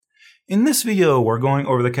In this video, we're going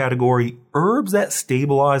over the category herbs that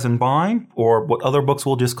stabilize and bind, or what other books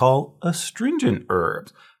will just call astringent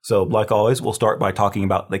herbs. So, like always, we'll start by talking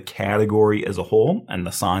about the category as a whole and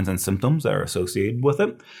the signs and symptoms that are associated with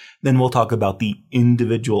it. Then we'll talk about the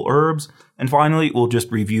individual herbs. And finally, we'll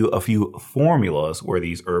just review a few formulas where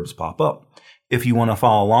these herbs pop up. If you want to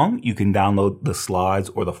follow along, you can download the slides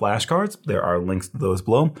or the flashcards. There are links to those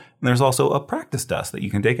below. And there's also a practice test that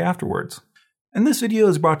you can take afterwards. And this video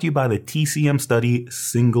is brought to you by the TCM Study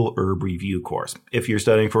Single Herb Review course. If you're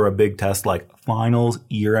studying for a big test like finals,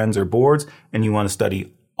 year ends, or boards, and you want to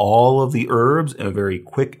study all of the herbs in a very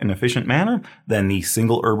quick and efficient manner, then the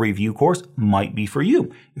Single Herb Review course might be for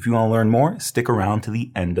you. If you want to learn more, stick around to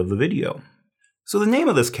the end of the video. So the name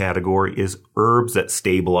of this category is herbs that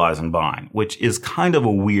stabilize and bind, which is kind of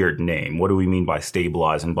a weird name. What do we mean by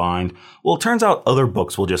stabilize and bind? Well, it turns out other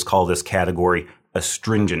books will just call this category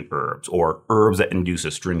astringent herbs, or herbs that induce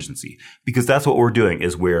astringency, because that's what we're doing,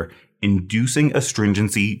 is we're inducing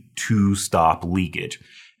astringency to stop leakage.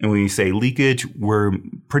 And when you say leakage, we're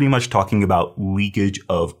pretty much talking about leakage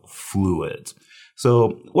of fluids.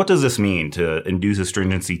 So what does this mean, to induce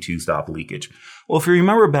astringency to stop leakage? Well, if you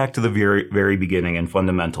remember back to the very beginning in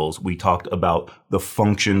fundamentals, we talked about the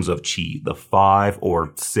functions of qi, the 5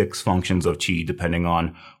 or 6 functions of qi, depending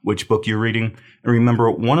on which book you're reading. And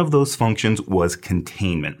remember, one of those functions was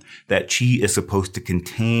containment, that qi is supposed to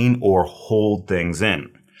contain or hold things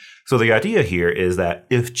in. So the idea here is that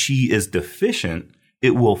if qi is deficient,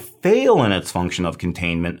 it will fail in its function of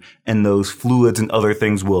containment, and those fluids and other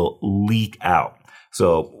things will leak out.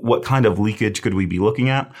 So what kind of leakage could we be looking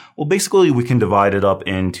at? Well, basically, we can divide it up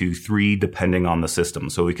into 3 depending on the system.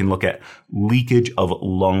 So we can look at leakage of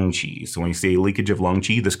lung qi. So when you say leakage of lung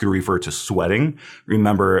qi, this could refer to sweating.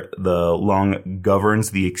 Remember, the lung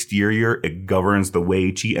governs the exterior. It governs the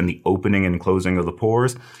wei qi and the opening and closing of the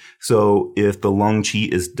pores. So if the lung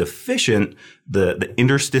qi is deficient, the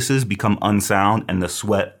interstices become unsound and the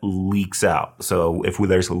sweat leaks out. So if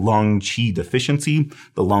there's lung qi deficiency,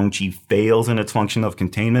 the lung qi fails in its function of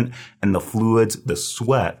containment, and the fluids, the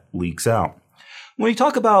sweat, leaks out. When we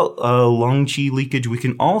talk about lung qi leakage, we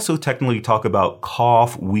can also technically talk about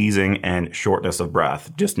cough, wheezing, and shortness of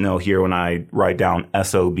breath. Just know here when I write down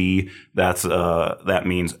SOB, that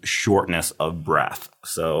means shortness of breath.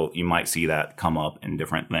 So you might see that come up in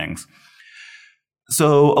different things.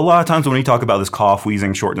 So a lot of times when we talk about this cough,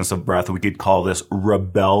 wheezing, shortness of breath, we could call this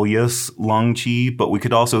rebellious lung qi, but we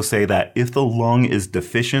could also say that if the lung is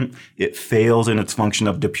deficient, it fails in its function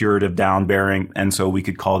of depurative downbearing, and so we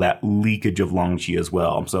could call that leakage of lung qi as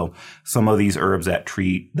well. So some of these herbs that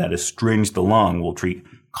astringe the lung will treat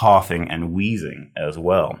coughing and wheezing as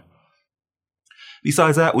well.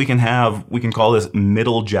 Besides that, we can call this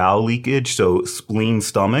middle jiao leakage, so spleen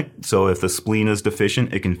stomach. So if the spleen is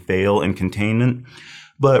deficient, it can fail in containment.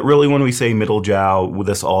 But really, when we say middle jiao,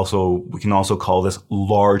 we can also call this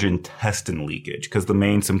large intestine leakage, because the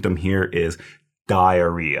main symptom here is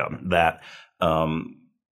diarrhea. That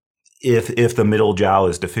if the middle jiao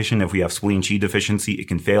is deficient, if we have spleen qi deficiency, it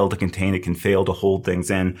can fail to contain, it can fail to hold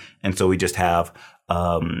things in, and so we just have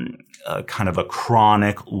kind of a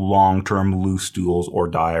chronic, long-term loose stools or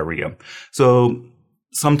diarrhea. So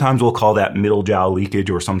sometimes we'll call that middle jiao leakage,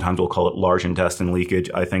 or sometimes we'll call it large intestine leakage.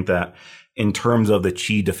 I think that in terms of the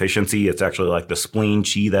qi deficiency, it's actually like the spleen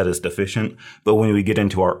qi that is deficient. But when we get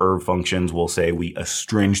into our herb functions, we'll say we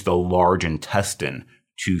astringe the large intestine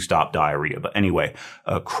to stop diarrhea. But anyway,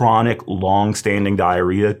 chronic, long-standing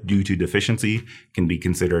diarrhea due to deficiency can be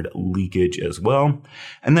considered leakage as well.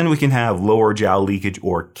 And then we can have lower jiao leakage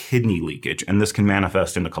or kidney leakage, and this can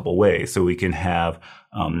manifest in a couple ways. So we can have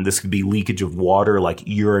this could be leakage of water, like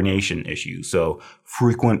urination issues. So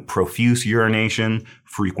frequent profuse urination,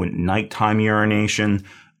 frequent nighttime urination,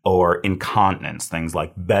 or incontinence, things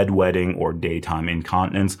like bedwetting or daytime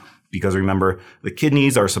incontinence. Because remember, the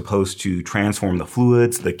kidneys are supposed to transform the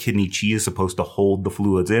fluids. The kidney qi is supposed to hold the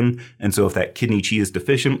fluids in. And so if that kidney qi is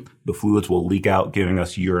deficient, the fluids will leak out, giving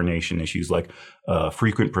us urination issues like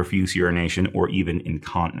frequent profuse urination or even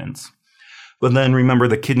incontinence. But then remember,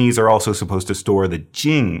 the kidneys are also supposed to store the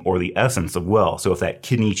jing, or the essence, of well. So if that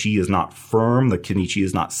kidney qi is not firm, the kidney qi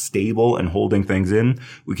is not stable and holding things in,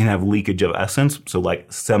 we can have leakage of essence. So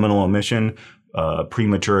like seminal emission,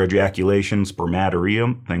 premature ejaculation,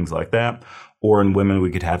 spermatorrhea, things like that. Or in women, we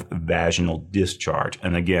could have vaginal discharge.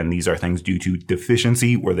 And again, these are things due to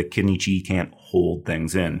deficiency where the kidney qi can't hold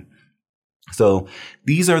things in. So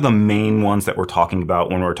these are the main ones that we're talking about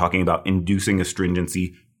when we're talking about inducing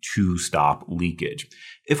astringency to stop leakage.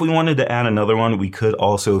 If we wanted to add another one, we could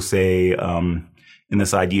also say In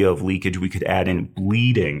this idea of leakage, we could add in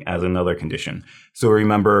bleeding as another condition. So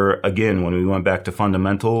remember, again, when we went back to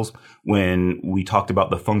fundamentals, when we talked about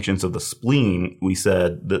the functions of the spleen, we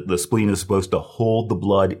said that the spleen is supposed to hold the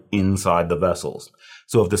blood inside the vessels.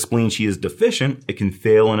 So if the spleen Qi is deficient, it can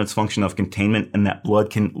fail in its function of containment, and that blood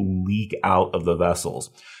can leak out of the vessels.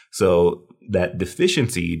 So that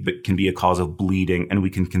deficiency can be a cause of bleeding, and we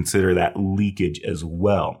can consider that leakage as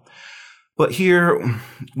well. But here,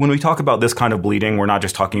 when we talk about this kind of bleeding, we're not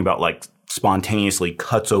just talking about like spontaneously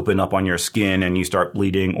cuts open up on your skin and you start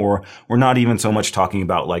bleeding, or we're not even so much talking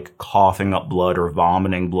about like coughing up blood or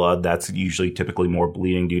vomiting blood. That's usually typically more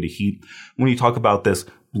bleeding due to heat. When you talk about this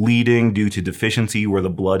bleeding due to deficiency where the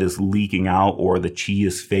blood is leaking out or the Qi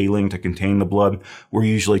is failing to contain the blood, we're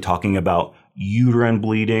usually talking about uterine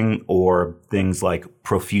bleeding or things like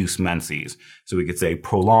profuse menses. So we could say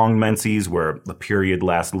prolonged menses where the period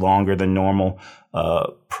lasts longer than normal,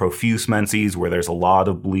 profuse menses where there's a lot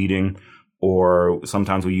of bleeding, or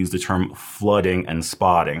sometimes we use the term flooding and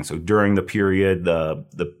spotting. So during the period, the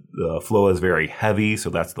flow is very heavy, so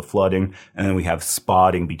that's the flooding, and then we have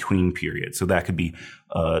spotting between periods. So that could be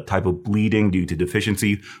a type of bleeding due to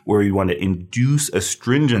deficiency where we want to induce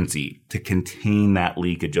astringency to contain that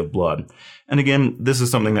leakage of blood. And again, this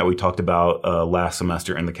is something that we talked about last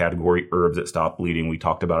semester in the category herbs that stop bleeding. We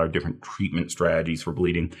talked about our different treatment strategies for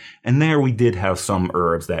bleeding, and there we did have some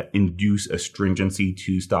herbs that induce astringency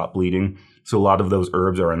to stop bleeding. So a lot of those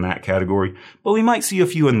herbs are in that category, but we might see a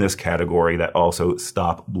few in this category that also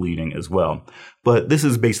stop bleeding as well. But this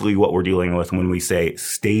is basically what we're dealing with when we say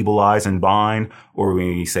stabilize and bind, or when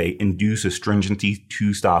we say induce astringency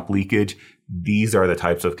to stop leakage. These are the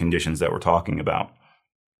types of conditions that we're talking about.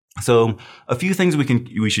 So a few things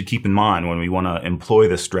we should keep in mind when we want to employ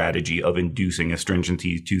the strategy of inducing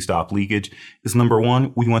astringency to stop leakage is, number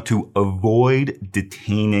one, we want to avoid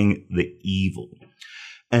detaining the evil.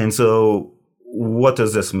 And so what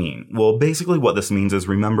does this mean? Well, basically what this means is,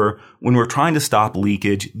 remember, when we're trying to stop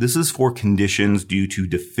leakage, this is for conditions due to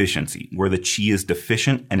deficiency, where the Qi is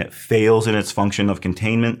deficient and it fails in its function of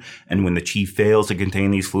containment. And when the Qi fails to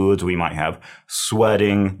contain these fluids, we might have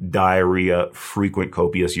sweating, diarrhea, frequent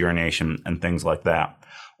copious urination, and things like that.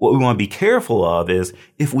 What we want to be careful of is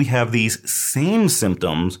if we have these same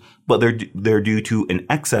symptoms, but they're due to an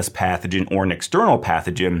excess pathogen or an external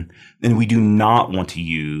pathogen, then we do not want to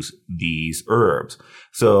use these herbs.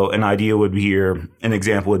 So an idea would be here, an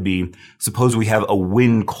example would be, suppose we have a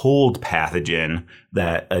wind cold pathogen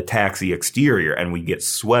that attacks the exterior and we get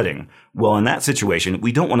sweating. Well, in that situation,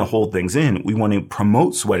 we don't want to hold things in. We want to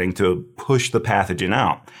promote sweating to push the pathogen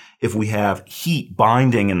out. If we have heat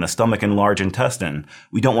binding in the stomach and large intestine,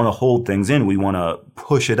 we don't want to hold things in. We want to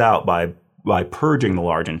push it out by purging the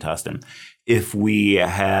large intestine. If we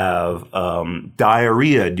have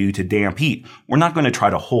diarrhea due to damp heat, we're not going to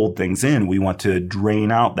try to hold things in. We want to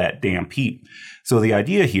drain out that damp heat. So the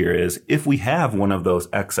idea here is, if we have one of those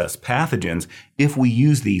excess pathogens, if we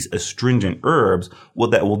use these astringent herbs,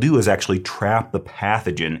 what that will do is actually trap the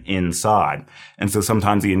pathogen inside. And so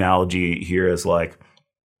sometimes the analogy here is like,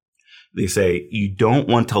 they say, you don't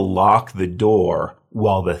want to lock the door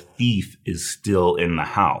while the thief is still in the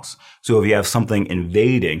house. So if you have something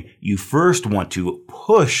invading, you first want to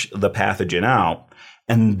push the pathogen out,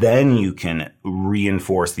 and then you can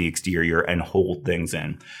reinforce the exterior and hold things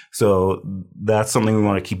in. So that's something we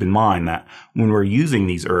want to keep in mind, that when we're using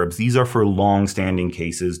these herbs, these are for long-standing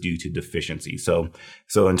cases due to deficiency. So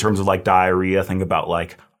in terms of like diarrhea, think about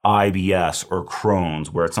like IBS or Crohn's,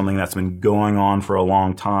 where it's something that's been going on for a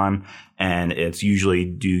long time, and it's usually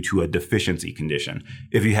due to a deficiency condition.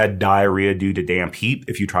 If you had diarrhea due to damp heat,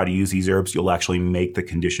 if you try to use these herbs, you'll actually make the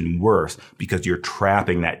condition worse because you're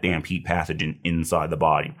trapping that damp heat pathogen inside the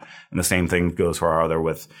body. And the same thing goes for our other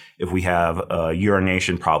with, if we have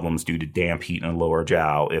urination problems due to damp heat in the lower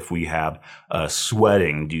jiao, if we have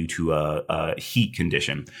sweating due to a heat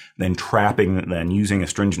condition, then using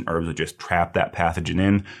astringent herbs will just trap that pathogen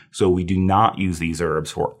in. So we do not use these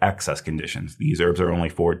herbs for excess conditions. These herbs are only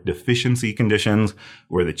for deficiency conditions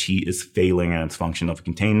where the Qi is failing in its function of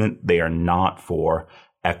containment. They are not for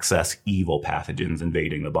excess evil pathogens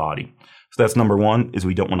invading the body. So that's number one, is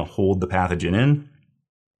we don't want to hold the pathogen in.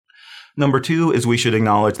 Number two is we should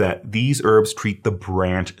acknowledge that these herbs treat the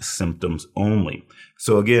branch symptoms only.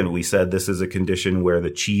 So again, we said this is a condition where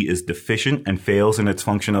the Qi is deficient and fails in its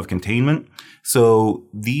function of containment. So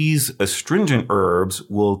these astringent herbs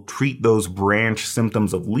will treat those branch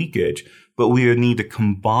symptoms of leakage, but we would need to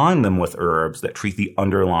combine them with herbs that treat the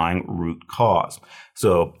underlying root cause.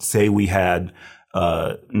 So say we had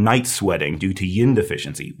night sweating due to yin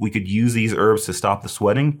deficiency. We could use these herbs to stop the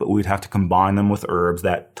sweating, but we'd have to combine them with herbs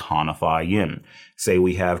that tonify yin. Say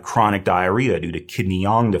we have chronic diarrhea due to kidney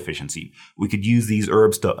yang deficiency. We could use these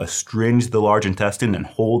herbs to astringe the large intestine and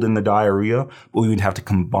hold in the diarrhea, but we would have to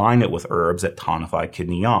combine it with herbs that tonify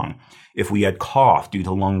kidney yang. If we had cough due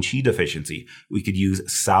to lung qi deficiency, we could use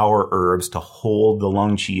sour herbs to hold the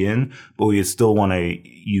lung qi in, but we would still want to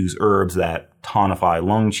use herbs that tonify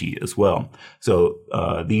lung qi as well. So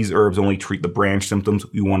these herbs only treat the branch symptoms.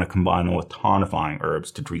 We want to combine them with tonifying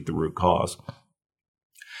herbs to treat the root cause.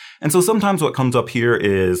 And so sometimes what comes up here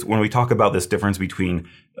is when we talk about this difference between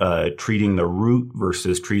treating the root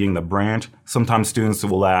versus treating the branch, sometimes students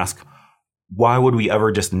will ask, why would we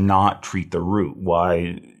ever just not treat the root?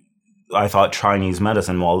 Why? I thought Chinese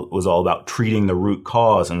medicine was all about treating the root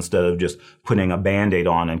cause instead of just putting a Band-Aid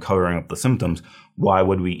on and covering up the symptoms. Why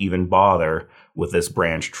would we even bother with this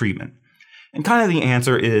branch treatment? And kind of the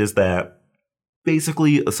answer is that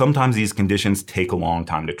basically, sometimes these conditions take a long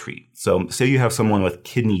time to treat. So say you have someone with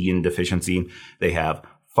kidney yin deficiency. They have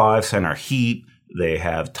 5-center heat. They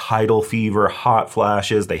have tidal fever, hot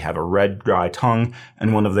flashes. They have a red, dry tongue.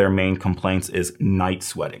 And one of their main complaints is night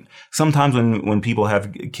sweating. Sometimes when people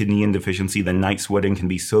have kidney yin deficiency, the night sweating can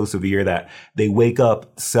be so severe that they wake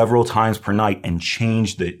up several times per night and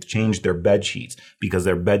change their bed sheets because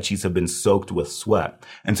their bed sheets have been soaked with sweat.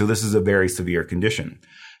 And so this is a very severe condition.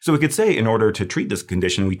 So we could say in order to treat this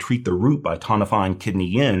condition, we treat the root by tonifying kidney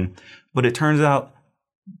yin, but it turns out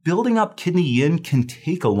building up kidney yin can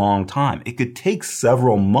take a long time. It could take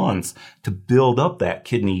several months to build up that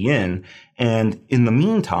kidney yin. And in the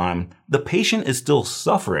meantime, the patient is still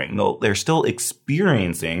suffering. They're still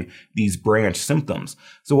experiencing these branch symptoms.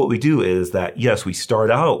 So what we do is that, yes, we start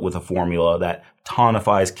out with a formula that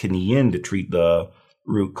tonifies kidney yin to treat the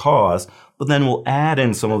root cause, but then we'll add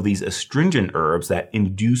in some of these astringent herbs that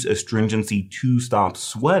induce astringency to stop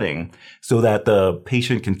sweating so that the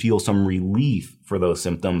patient can feel some relief for those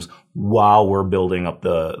symptoms while we're building up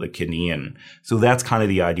the kidney yin. So that's kind of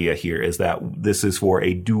the idea here, is that this is for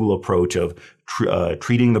a dual approach of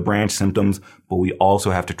treating the branch symptoms, but we also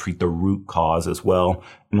have to treat the root cause as well.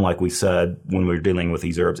 And like we said, when we're dealing with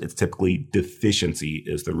these herbs, it's typically deficiency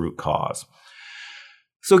is the root cause.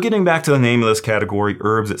 So getting back to the name of this category,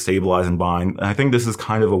 herbs that stabilize and bind, I think this is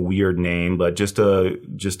kind of a weird name, but just to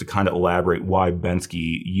kind of elaborate why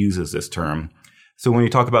Bensky uses this term. So when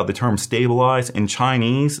you talk about the term stabilize, in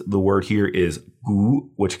Chinese, the word here is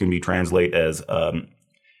gu, which can be translated as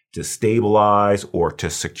to stabilize or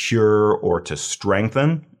to secure or to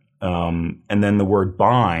strengthen. And then the word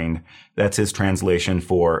bind, that's his translation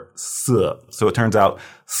for si. So it turns out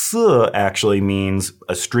si actually means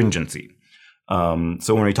astringency.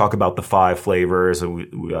 So when we talk about the 5 flavors,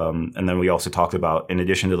 and then we also talked about, in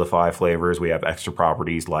addition to the 5 flavors, we have extra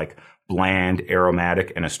properties like bland,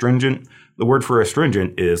 aromatic, and astringent. The word for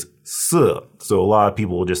astringent is si. So a lot of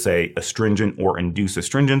people will just say astringent or induce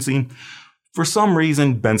astringency. For some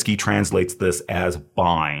reason, Bensky translates this as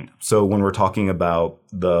bind. So when we're talking about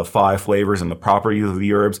the 5 flavors and the properties of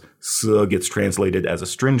the herbs, si gets translated as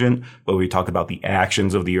astringent. But when we talk about the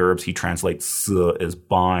actions of the herbs, he translates si as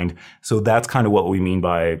bind. So that's kind of what we mean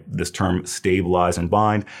by this term stabilize and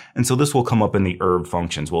bind. And so this will come up in the herb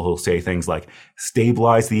functions. He'll say things like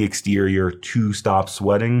stabilize the exterior to stop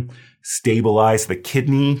sweating, stabilize the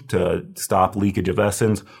kidney to stop leakage of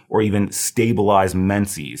essence, or even stabilize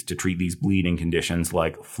menses to treat these bleeding conditions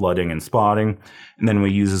like flooding and spotting. And then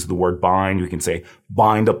we use the word bind. We can say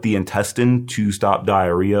bind up the intestine to stop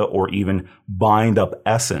diarrhea, or even bind up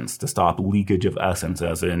essence to stop leakage of essence,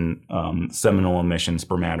 as in seminal emission,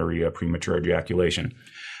 spermatorrhea, premature ejaculation.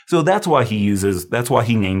 So that's why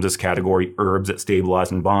he names this category herbs that stabilize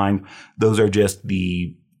and bind. Those are just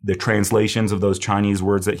the translations of those Chinese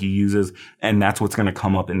words that he uses, and that's what's going to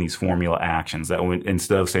come up in these formula actions. That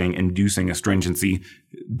instead of saying inducing astringency,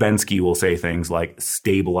 Bensky will say things like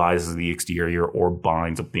stabilizes the exterior or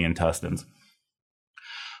binds up the intestines.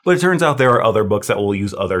 But it turns out there are other books that will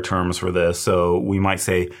use other terms for this. So we might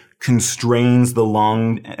say constrains the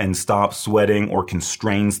lung and stops sweating, or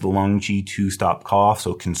constrains the lung qi to stop cough.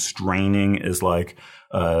 So constraining is like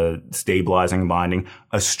stabilizing and binding.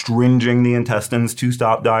 Astringing the intestines to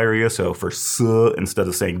stop diarrhea. So for si, instead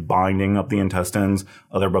of saying binding up the intestines,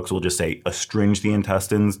 other books will just say astringe the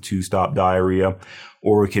intestines to stop diarrhea.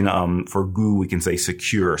 Or we can, for gu, we can say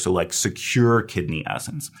secure. So like secure kidney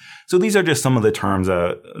essence. So these are just some of the terms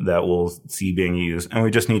that we'll see being used. And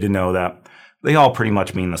we just need to know that they all pretty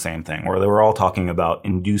much mean the same thing, or they were all talking about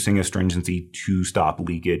inducing astringency to stop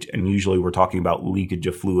leakage. And usually we're talking about leakage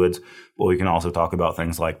of fluids, but we can also talk about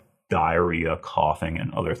things like diarrhea, coughing,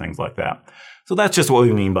 and other things like that. So that's just what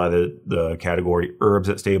we mean by the category herbs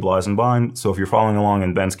that stabilize and bind. So if you're following along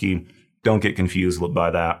in Bensky, don't get confused by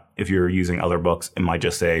that. If you're using other books, it might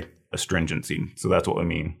just say astringency. So that's what we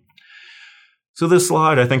mean. So this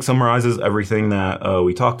slide, I think, summarizes everything that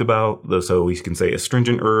we talked about. So we can say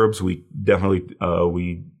astringent herbs. We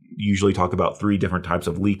usually talk about 3 different types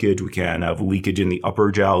of leakage. We can have leakage in the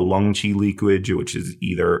upper jiao, lung qi leakage, which is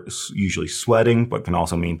either usually sweating, but can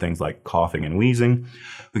also mean things like coughing and wheezing.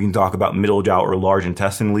 We can talk about middle jiao or large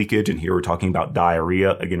intestine leakage, and here we're talking about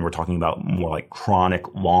diarrhea. Again, we're talking about more like chronic,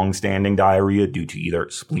 long-standing diarrhea due to either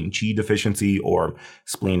spleen qi deficiency or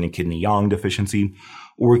spleen and kidney yang deficiency.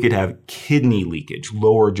 Or we could have kidney leakage,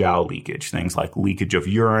 lower jiao leakage, things like leakage of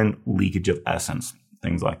urine, leakage of essence,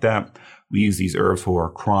 things like that. We use these herbs for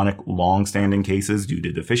chronic, long-standing cases due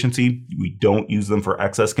to deficiency. We don't use them for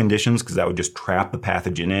excess conditions because that would just trap the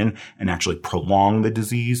pathogen in and actually prolong the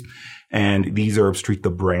disease. And these herbs treat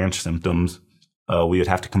the branch symptoms. We would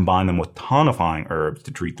have to combine them with tonifying herbs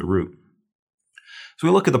to treat the root. So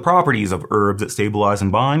we look at the properties of herbs that stabilize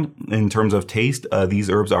and bind. In terms of taste, these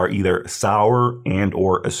herbs are either sour and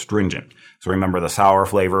or astringent. So remember the sour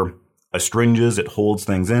flavor astringes, it holds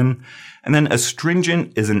things in. And then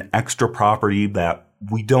astringent is an extra property that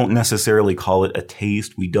we don't necessarily call it a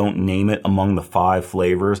taste. We don't name it among the 5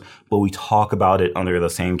 flavors, but we talk about it under the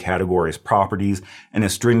same category as properties. And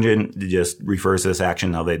astringent just refers to this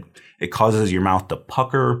action of it. It causes your mouth to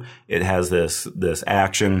pucker. It has this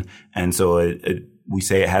action. And so we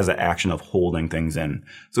say it has an action of holding things in.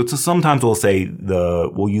 So sometimes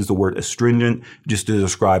we'll use the word astringent just to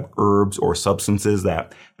describe herbs or substances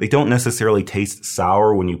that they don't necessarily taste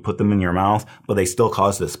sour when you put them in your mouth, but they still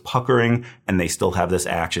cause this puckering and they still have this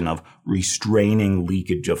action of restraining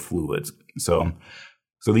leakage of fluids.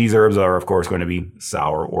 So these herbs are, of course, going to be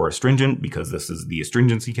sour or astringent because this is the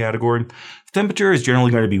astringency category. The temperature is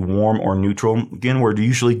generally going to be warm or neutral. Again, we're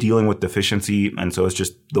usually dealing with deficiency, and so it's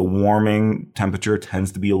just the warming temperature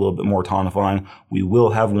tends to be a little bit more tonifying. We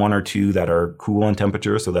will have 1 or 2 that are cool in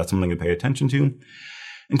temperature, so that's something to pay attention to.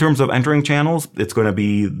 In terms of entering channels, it's going to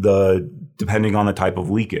be depending on the type of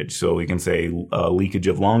leakage. So we can say leakage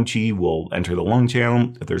of lung qi will enter the lung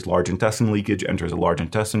channel. If there's large intestine leakage, enters the large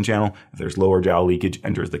intestine channel. If there's lower jiao leakage,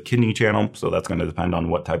 enters the kidney channel. So that's going to depend on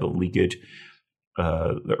what type of leakage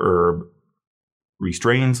the herb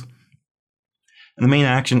restrains. And the main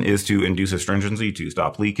action is to induce astringency to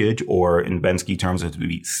stop leakage, or in Bensky terms, it would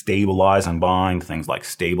be stabilize and bind, things like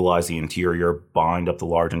stabilize the interior, bind up the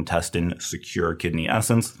large intestine, secure kidney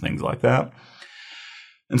essence, things like that.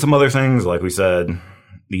 And some other things, like we said,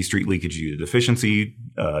 these treat leakage due to deficiency,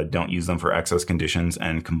 don't use them for excess conditions,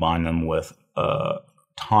 and combine them with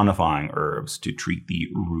tonifying herbs to treat the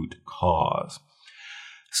root cause.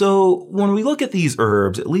 So when we look at these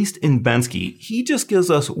herbs, at least in Bensky, he just gives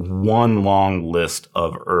us one long list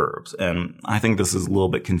of herbs. And I think this is a little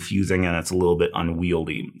bit confusing and it's a little bit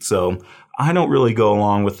unwieldy. So I don't really go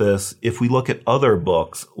along with this. If we look at other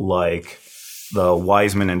books like the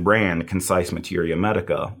Wiseman and Brand Concise Materia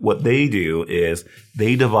Medica, what they do is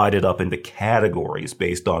they divide it up into categories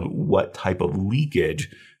based on what type of leakage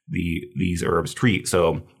these herbs treat.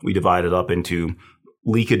 So we divide it up into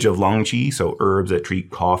leakage of lung qi, so herbs that treat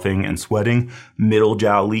coughing and sweating, middle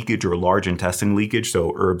jiao leakage or large intestine leakage,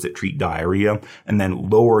 so herbs that treat diarrhea, and then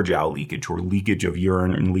lower jiao leakage or leakage of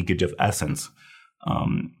urine and leakage of essence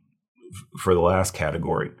for the last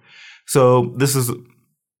category. So this is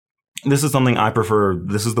something I prefer.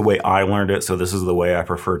 This is the way I learned it, so this is the way I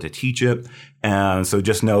prefer to teach it. And so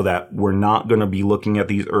just know that we're not going to be looking at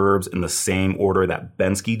these herbs in the same order that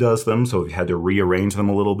Bensky does them, so we had to rearrange them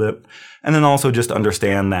a little bit. And then also just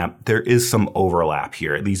understand that there is some overlap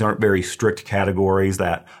here. These aren't very strict categories,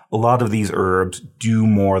 that a lot of these herbs do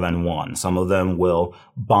more than one. Some of them will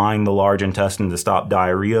bind the large intestine to stop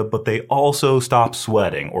diarrhea, but they also stop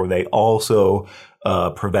sweating, or they also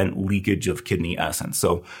prevent leakage of kidney essence.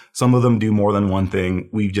 So some of them do more than one thing.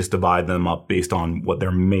 We just divide them up based on what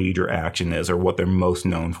their major action is or what they're most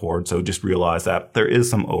known for. So just realize that there is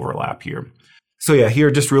some overlap here. So yeah,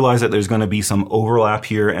 here just realize that there's going to be some overlap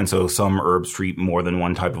here. And so some herbs treat more than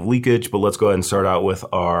one type of leakage. But let's go ahead and start out with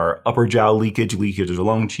our upper jiao leakage of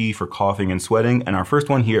lung qi for coughing and sweating. And our first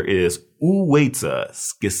one here is Wu Weizi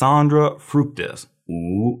Schisandra fructis.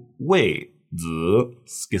 Wu Wei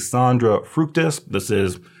Schisandra fructis. This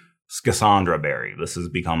is Schisandra berry. This has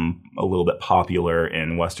become a little bit popular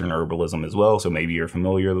in Western herbalism as well, so maybe you're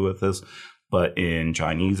familiar with this. but in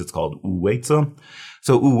Chinese it's called wu wei zi.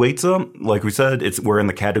 So wu wei zi, like we said, we're in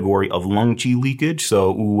the category of lung qi leakage.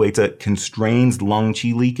 So wu wei zi constrains lung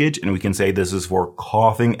qi leakage, and we can say this is for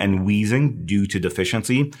coughing and wheezing due to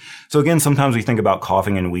deficiency. So again, sometimes we think about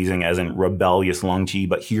coughing and wheezing as in rebellious lung qi,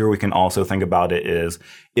 but here we can also think about it as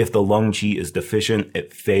if the lung qi is deficient,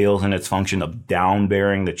 it fails in its function of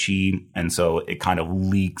down-bearing the qi, and so it kind of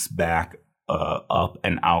leaks back up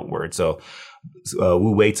and outward. So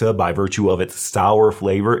wu wei zi, by virtue of its sour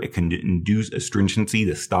flavor, it can induce astringency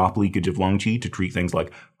to stop leakage of lung qi to treat things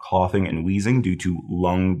like coughing and wheezing due to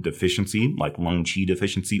lung deficiency, like lung qi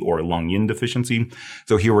deficiency or lung yin deficiency.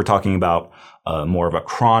 So here we're talking about more of a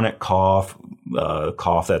chronic cough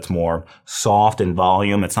that's more soft in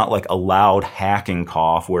volume. It's not like a loud hacking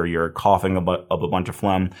cough where you're coughing up a bunch of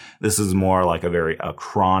phlegm. This is more like a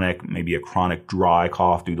chronic, maybe a chronic dry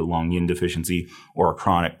cough due to lung yin deficiency, or a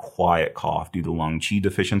chronic quiet cough due to lung qi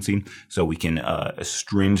deficiency. So we can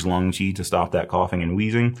astringe lung qi to stop that coughing and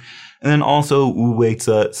wheezing. And then also wu wei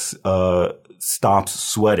zi stops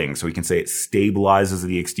sweating. So we can say it stabilizes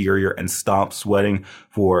the exterior and stops sweating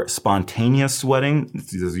for spontaneous sweating.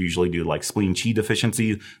 This is usually due to like spleen qi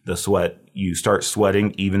deficiency. You start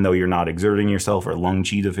sweating even though you're not exerting yourself, or lung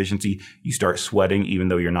qi deficiency, you start sweating even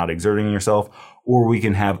though you're not exerting yourself. Or we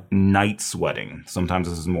can have night sweating. Sometimes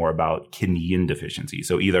this is more about kidney yin deficiency.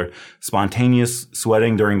 So either spontaneous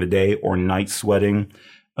sweating during the day or night sweating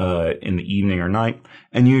in the evening or night.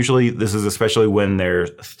 And usually this is especially when there's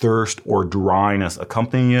thirst or dryness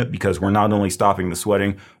accompanying it, because we're not only stopping the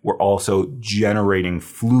sweating, we're also generating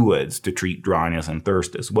fluids to treat dryness and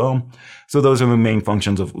thirst as well. So those are the main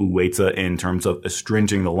functions of wu wei zi in terms of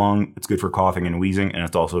astringing the lung. It's good for coughing and wheezing, and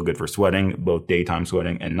it's also good for sweating, both daytime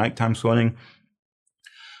sweating and nighttime sweating.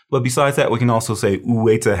 But besides that, we can also say wu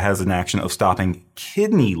wei zi has an action of stopping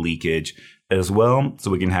kidney leakage as well.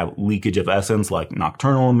 So we can have leakage of essence like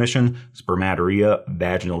nocturnal emission, spermatorrhea,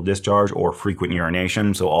 vaginal discharge, or frequent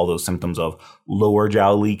urination. So all those symptoms of lower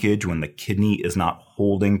jiao leakage when the kidney is not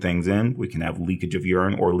holding things in. We can have leakage of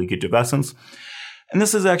urine or leakage of essence. And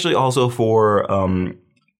this is actually also for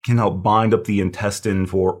can help bind up the intestine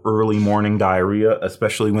for early morning diarrhea,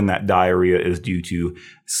 especially when that diarrhea is due to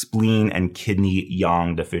spleen and kidney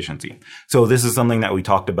yang deficiency. So this is something that we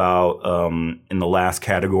talked about in the last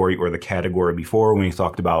category, or the category before, when we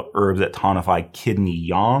talked about herbs that tonify kidney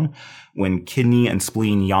yang. When kidney and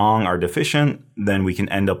spleen yang are deficient, then we can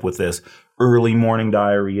end up with this early morning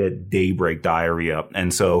diarrhea, daybreak diarrhea.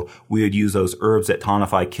 And so we would use those herbs that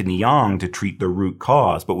tonify kidney yang to treat the root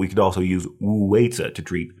cause, but we could also use wu wei zi to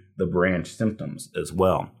treat the branch symptoms as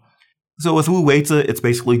well. So with wu wei zi, it's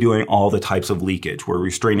basically doing all the types of leakage. We're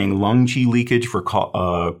restraining lung qi leakage for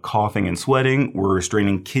coughing and sweating. We're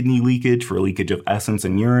restraining kidney leakage for leakage of essence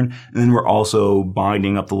and urine. And then we're also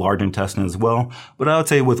binding up the large intestine as well. But I would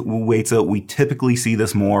say with wu wei zi, we typically see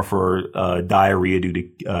this more for diarrhea due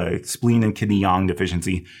to spleen and kidney yang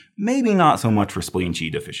deficiency. Maybe not so much for spleen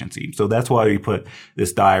qi deficiency. So that's why we put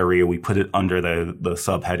this diarrhea, we put it under the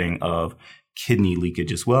subheading of kidney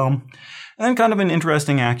leakage as well. And then kind of an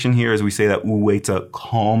interesting action here is we say that wu wei zi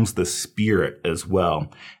calms the spirit as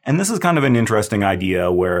well. And this is kind of an interesting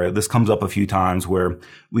idea where this comes up a few times, where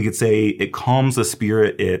we could say it calms the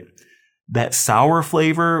spirit. That sour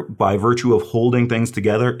flavor, by virtue of holding things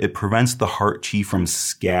together, it prevents the heart qi from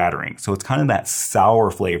scattering. So it's kind of that sour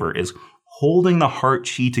flavor is holding the heart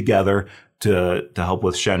qi together to help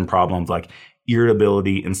with Shen problems like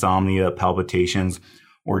irritability, insomnia, palpitations,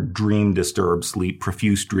 or dream disturbed sleep,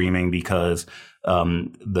 profuse dreaming, because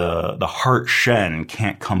the heart Shen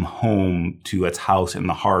can't come home to its house in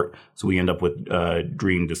the heart, so we end up with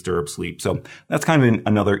dream disturbed sleep. So that's kind of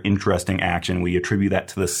another interesting action. We attribute that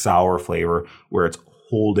to the sour flavor, where it's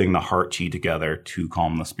holding the heart qi together to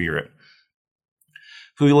calm the spirit.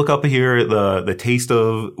 So we look up here, the taste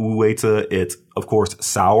of wu wei zi, it's of course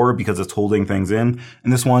sour because it's holding things in.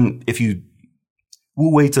 And this one,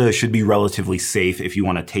 wu wei zi should be relatively safe if you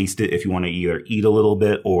want to taste it, if you want to either eat a little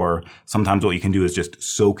bit, or sometimes what you can do is just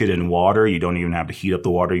soak it in water. You don't even have to heat up the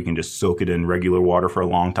water. You can just soak it in regular water for a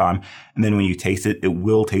long time. And then when you taste it, it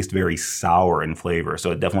will taste very sour in flavor.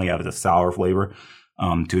 So it definitely has a sour flavor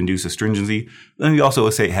to induce astringency. Then we also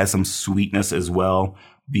say it has some sweetness as well,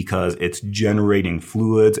 because it's generating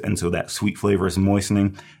fluids, and so that sweet flavor is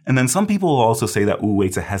moistening. And then some people will also say that wu wei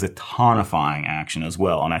zi has a tonifying action as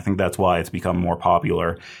well, and I think that's why it's become more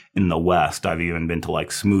popular in the West. I've even been to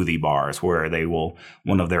like smoothie bars where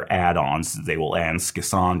one of their add-ons, they will add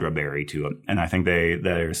schisandra berry to it, and I think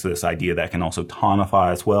there's this idea that can also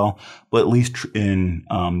tonify as well. But at least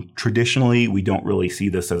traditionally, we don't really see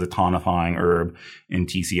this as a tonifying herb. In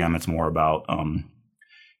TCM, it's more about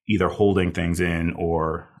either holding things in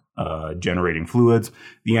or generating fluids.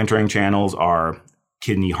 The entering channels are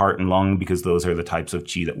kidney, heart, and lung, because those are the types of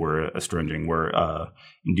qi that we're astringing. We're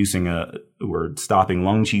stopping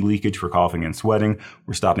lung qi leakage for coughing and sweating.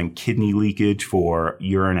 We're stopping kidney leakage for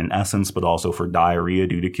urine and essence, but also for diarrhea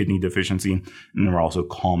due to kidney deficiency. And then we're also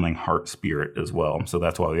calming heart spirit as well. So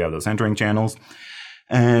that's why we have those entering channels.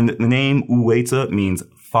 And the name Wu Weizi means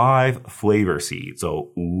 5 flavor seed.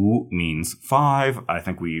 So Wu means 5. I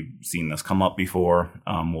think we've seen this come up before.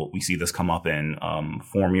 We see this come up in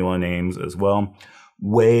formula names as well.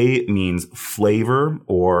 Wei means flavor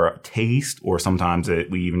or taste, or sometimes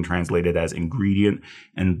we even translate it as ingredient,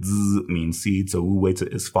 and zi means seed. So Wu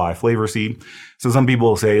Weizi is 5 flavor seed. So some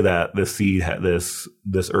people say that this seed, this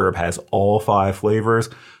herb has all 5 flavors,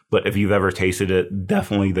 but if you've ever tasted it,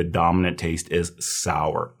 definitely the dominant taste is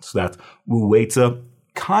sour. So that's Wu Weizi.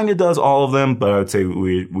 Kind of does all of them, but I would say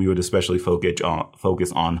we would especially focus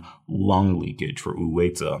on lung leakage for Wu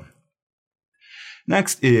Weizi.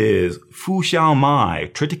 Next is Fu Xiao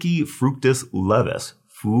Mai, Triticum fructus levis.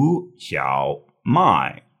 Fu Xiao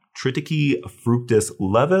Mai, Triticum fructus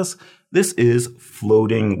levis. This is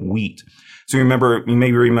floating wheat. So you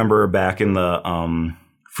may remember back in the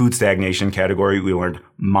food stagnation category, we learned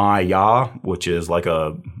Ma Ya, which is like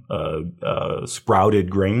a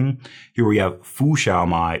sprouted grain. Here we have Fu Xiao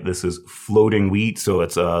Mai. This is floating wheat, so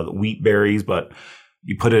it's wheat berries, but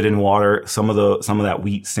you put it in water. Some of that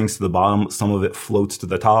wheat sinks to the bottom. Some of it floats to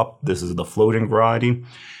the top. This is the floating variety.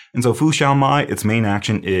 And so Fu Xiao Mai, its main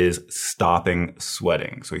action is stopping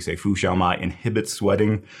sweating. So we say Fu Xiao Mai inhibits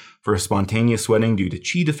sweating for spontaneous sweating due to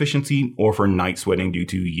qi deficiency, or for night sweating due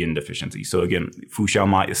to yin deficiency. So again, Fu Xiao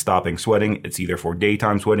Mai is stopping sweating. It's either for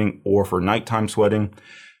daytime sweating or for nighttime sweating.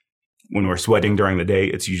 When we're sweating during the day,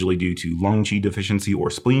 it's usually due to lung qi deficiency or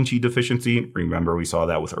spleen qi deficiency. Remember, we saw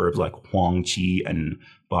that with herbs like huang qi and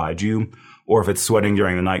baiju. Or if it's sweating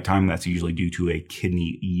during the nighttime, that's usually due to a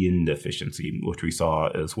kidney yin deficiency, which we saw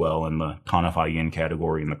as well in the Kanafai yin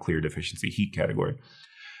category and the clear deficiency heat category.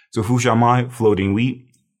 So Fu Xiao Mai, floating wheat,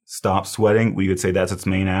 stops sweating. We could say that's its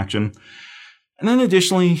main action. And then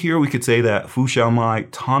additionally here, we could say that Fu Xiao Mai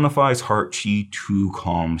tonifies heart qi to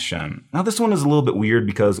calm Shen. Now this one is a little bit weird,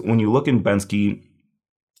 because when you look in Bensky,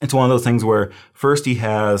 it's one of those things where first he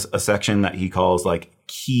has a section that he calls like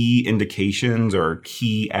key indications or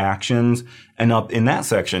key actions. And up in that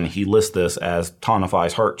section, he lists this as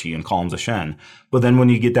tonifies heart qi and calms the Shen. But then when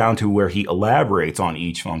you get down to where he elaborates on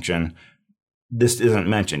each function, this isn't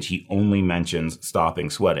mentioned. He only mentions stopping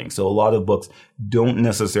sweating. So a lot of books don't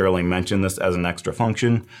necessarily mention this as an extra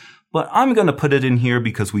function, but I'm going to put it in here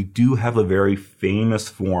because we do have a very famous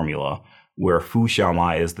formula where Fu Xiao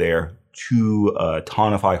Mai is there to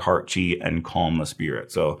tonify heart qi and calm the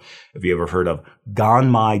spirit. So if you ever heard of Gan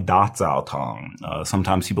Mai Da Cao Tong,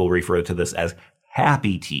 sometimes people refer to this as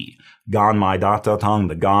happy tea. Gan Mai Da Cao Tong,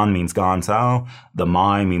 the Gan means Gan Cao, the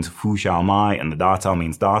Mai means Fu Xiao Mai, and the Da Cao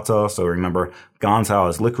means Da Cao. So remember, Gan Cao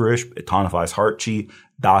is licorice, it tonifies heart qi.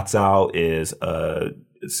 Da Cao is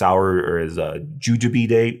sour, or is jujube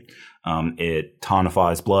date. It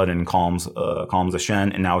tonifies blood and calms the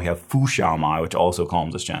Shen. And now we have Fu Xiao Mai, which also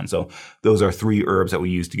calms the Shen. So those are 3 herbs that we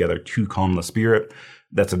use together to calm the spirit.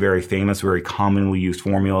 That's a very famous, very commonly used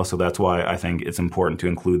formula. So that's why I think it's important to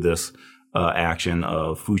include this action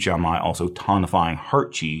of Fu Xiao Mai also tonifying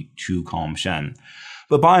heart qi to calm Shen.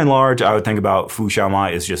 But by and large, I would think about Fu Xiao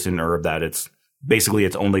Mai as just an herb that its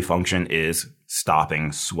only function is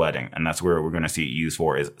stopping sweating. And that's where we're going to see it used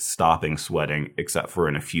for, is stopping sweating, except for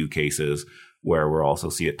in a few cases where we'll also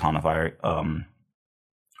see it tonify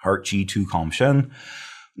heart qi to calm Shen.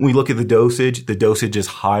 When we look at the dosage is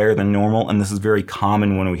higher than normal, and this is very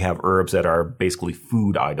common when we have herbs that are basically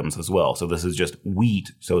food items as well. So this is just wheat,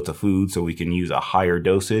 so it's a food, so we can use a higher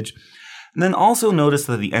dosage. And then also notice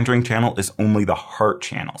that the entering channel is only the heart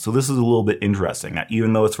channel. So this is a little bit interesting, that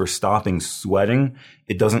even though it's for stopping sweating,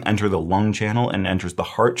 it doesn't enter the lung channel and enters the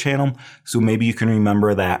heart channel. So maybe you can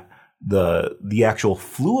remember that the actual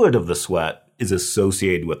fluid of the sweat is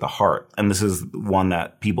associated with the heart. And this is one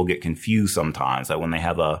that people get confused sometimes, that when they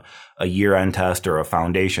have a year-end test or a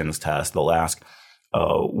foundations test, they'll ask,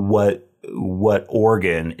 what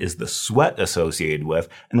organ is the sweat associated with?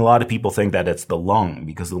 And a lot of people think that it's the lung,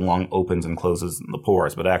 because the lung opens and closes the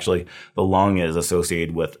pores. But actually, the lung is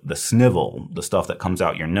associated with the snivel, the stuff that comes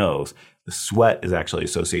out your nose. The sweat is actually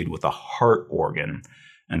associated with the heart organ.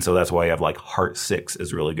 And so that's why you have like heart 6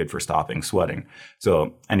 is really good for stopping sweating.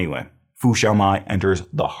 So anyway, Fu Xiao Mai enters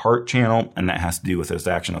the heart channel, and that has to do with this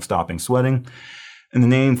action of stopping sweating. And the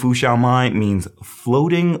name Fu Xiao Mai means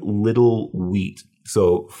floating little wheat.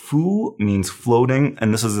 So fu means floating,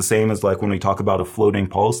 and this is the same as like when we talk about a floating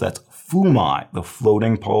pulse, that's fumai, the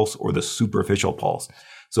floating pulse or the superficial pulse.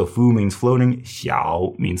 So fu means floating,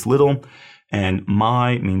 xiao means little, and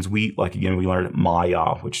mai means wheat. Like again, we learned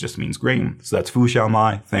maya, which just means grain. So that's fu xiao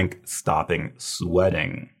mai, think stopping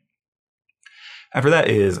sweating. After that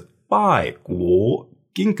is bai guo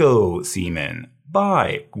ginkgo semen.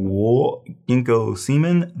 Bai guo ginkgo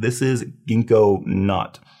semen. This is ginkgo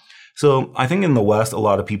nut. So I think in the West, a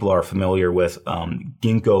lot of people are familiar with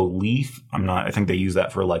ginkgo leaf. I think they use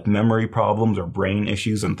that for like memory problems or brain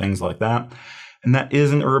issues and things like that. And that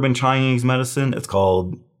is an herb in Chinese medicine. It's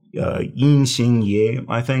called yin xing ye,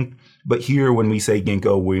 I think. But here, when we say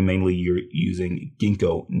ginkgo, we mainly are using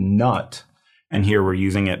ginkgo nut. And here we're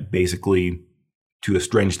using it basically to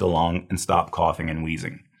astringe the lung and stop coughing and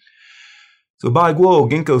wheezing. So Bai Guo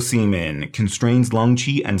ginkgo semen constrains lung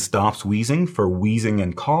qi and stops wheezing for wheezing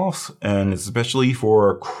and coughs, and especially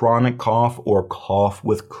for chronic cough or cough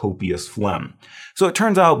with copious phlegm. So it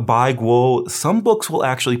turns out Bai Guo, some books will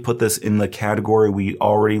actually put this in the category we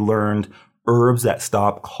already learned, herbs that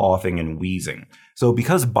stop coughing and wheezing. So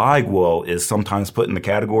because Bai Guo is sometimes put in the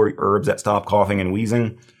category herbs that stop coughing and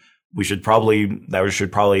wheezing, that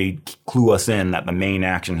should probably clue us in that the main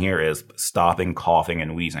action here is stopping coughing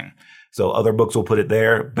and wheezing. So other books will put it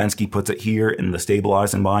there. Bensky puts it here in the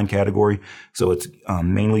stabilize and bind category. So it's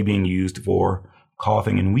mainly being used for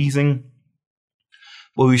coughing and wheezing.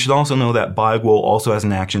 But we should also know that Bai Guo also has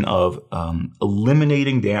an action of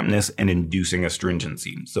eliminating dampness and inducing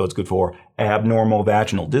astringency. So it's good for abnormal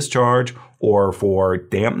vaginal discharge or for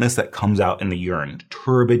dampness that comes out in the urine,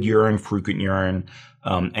 turbid urine, frequent urine,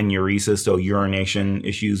 and uresis, so urination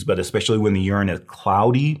issues, but especially when the urine is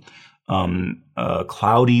cloudy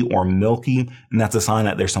or milky, and that's a sign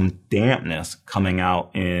that there's some dampness coming out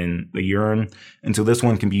in the urine. And so this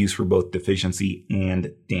one can be used for both deficiency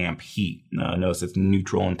and damp heat. Notice it's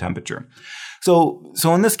neutral in temperature. So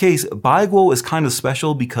in this case, Bai Guo is kind of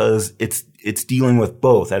special because it's dealing with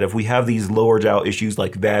both. That if we have these lower jiao issues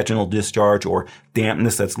like vaginal discharge or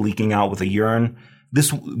dampness that's leaking out with the urine,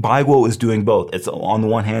 this Bai Guo is doing both. It's on the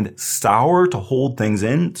one hand sour to hold things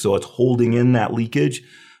in, so it's holding in that leakage,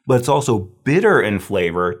 but it's also bitter in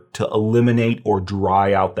flavor to eliminate or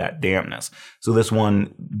dry out that dampness. So this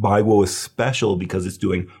one, Bai Guo, is special because it's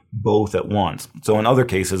doing both at once. So in other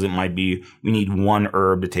cases, it might be we need one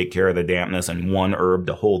herb to take care of the dampness and one herb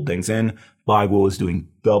to hold things in. Bai Guo is doing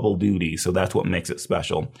double duty, so that's what makes it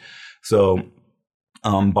special. So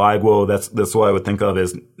Bai Guo, that's what I would think of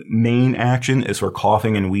as main action is for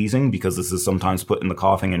coughing and wheezing, because this is sometimes put in the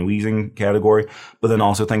coughing and wheezing category. But then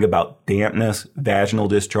also think about dampness, vaginal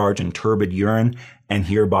discharge, and turbid urine. And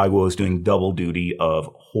here Bai Guo is doing double duty of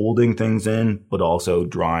holding things in, but also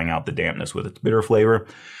drying out the dampness with its bitter flavor.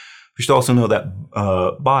 We should also know that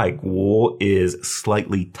Bai Guo is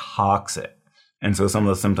slightly toxic. And so some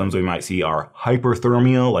of the symptoms we might see are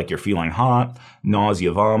hyperthermia, like you're feeling hot,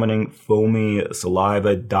 nausea, vomiting, foamy,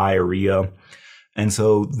 saliva, diarrhea. And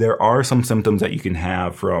so there are some symptoms that you can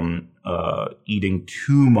have from eating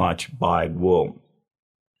too much Bai Guo.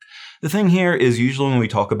 The thing here is usually when we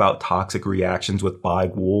talk about toxic reactions with Bai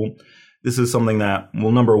Guo, this is something that,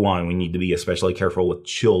 well, number one, we need to be especially careful with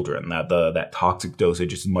children, that toxic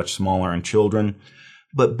dosage is much smaller in children.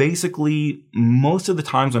 But basically, most of the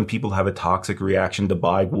times when people have a toxic reaction to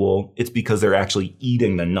Bai Guo, it's because they're actually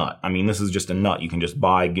eating the nut. I mean, this is just a nut. You can just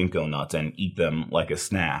buy ginkgo nuts and eat them like a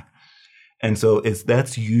snack. And so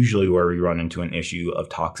that's usually where we run into an issue of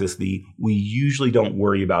toxicity. We usually don't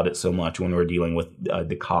worry about it so much when we're dealing with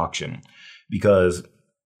decoction, because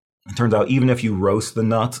it turns out even if you roast the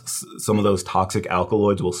nuts, some of those toxic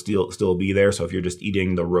alkaloids will still be there. So if you're just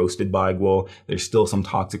eating the roasted Bai Guo, there's still some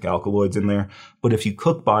toxic alkaloids in there. But if you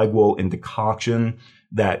cook Bai Guo in decoction,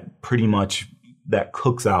 that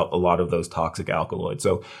cooks out a lot of those toxic alkaloids.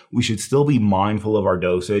 So we should still be mindful of our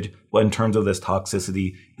dosage. But in terms of this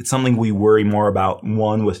toxicity, it's something we worry more about,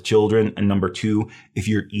 one, with children, and number two, if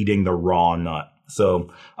you're eating the raw nut. So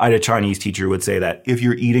I had a Chinese teacher who would say that if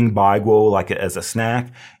you're eating Bai Guo like as a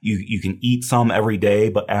snack, you can eat some every day,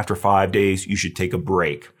 but after 5 days, you should take a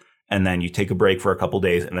break. And then you take a break for a couple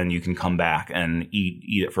days, and then you can come back and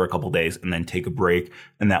eat it for a couple days and then take a break.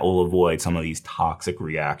 And that will avoid some of these toxic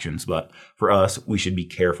reactions. But for us, we should be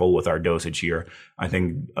careful with our dosage here. I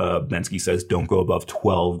think Bensky says don't go above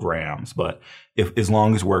 12 grams. But as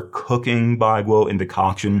long as we're cooking Bai Guo in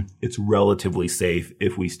decoction, it's relatively safe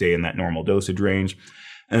if we stay in that normal dosage range.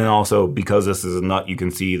 And then also, because this is a nut, you can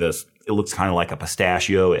see this, it looks kind of like a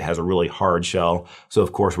pistachio. It has a really hard shell. So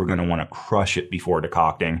of course, we're going to want to crush it before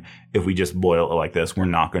decocting. If we just boil it like this, we're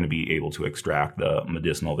not going to be able to extract the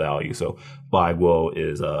medicinal value. So bai guo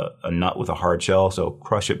is a nut with a hard shell. So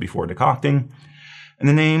crush it before decocting. And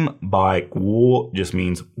the name bai guo just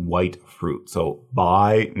means white fruit. So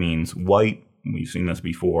bai means white. We've seen this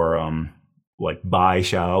before. Like bai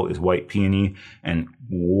xiao is white peony, and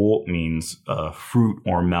guo means fruit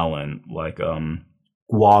or melon, like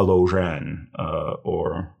gua lo zhen,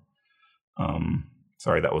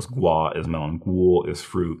 sorry, that was gua is melon, guo is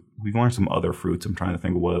fruit. We've learned some other fruits. I'm trying to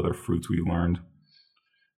think of what other fruits we learned.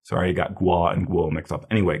 Sorry, I got gua and guo mixed up.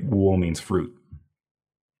 Anyway, guo means fruit.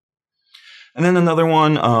 And then another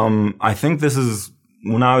one, I think this is,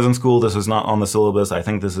 when I was in school, this was not on the syllabus. I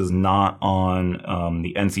think this is not on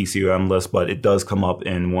the NCCOM list, but it does come up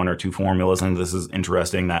in one or two formulas. And this is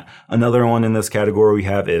interesting that another one in this category we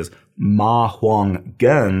have is Ma Huang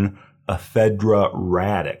Gen, ephedra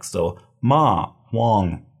radix. So Ma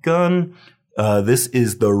Huang Gen, this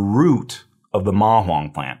is the root of the ma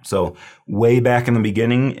huang plant. So way back in the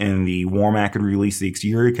beginning in the Warm Acid Release the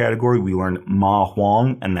Exterior category, we learned ma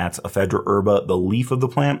huang, and that's ephedra herba, the leaf of the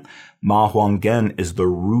plant. Ma huang gen is the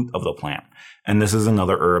root of the plant. And this is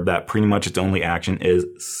another herb that pretty much its only action is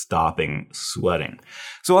stopping sweating.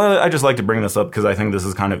 So I just like to bring this up because I think this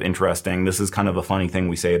is kind of interesting. This is kind of a funny thing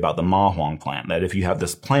we say about the ma huang plant, that if you have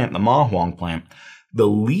this plant, the ma huang plant, the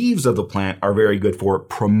leaves of the plant are very good for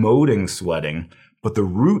promoting sweating, but the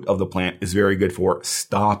root of the plant is very good for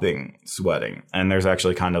stopping sweating. And there's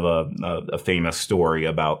actually kind of a famous story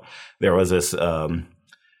about, there was this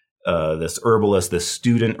herbalist, this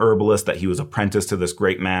student herbalist, that he was apprenticed to this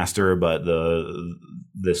great master, but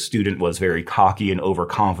the student was very cocky and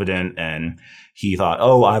overconfident, and he thought,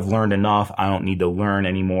 oh, I've learned enough. I don't need to learn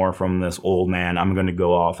anymore from this old man. I'm going to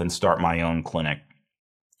go off and start my own clinic.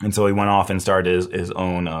 And so he went off and started his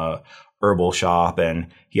own herbal shop, and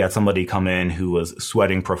he had somebody come in who was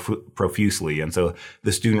sweating profusely. And so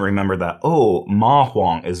the student remembered that, oh, ma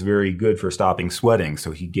huang is very good for stopping sweating.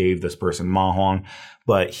 So he gave this person ma huang,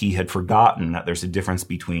 but he had forgotten that there's a difference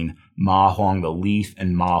between ma huang, the leaf,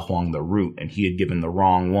 and ma huang, the root. And he had given the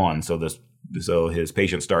wrong one. So his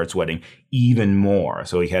patient started sweating even more.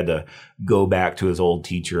 So he had to go back to his old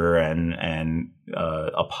teacher and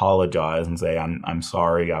apologize and say, I'm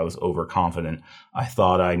sorry, I was overconfident. I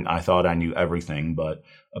thought I knew everything, but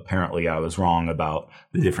apparently I was wrong about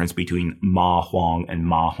the difference between ma huang and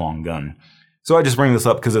ma huang gen. So I just bring this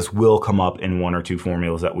up because this will come up in one or two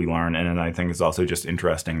formulas that we learn. And I think it's also just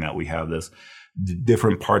interesting that we have this.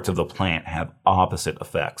 Different parts of the plant have opposite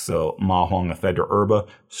effects. So ma huang ephedra herba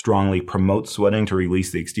strongly promotes sweating to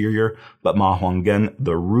release the exterior, but ma huang gen,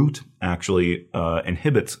 the root, actually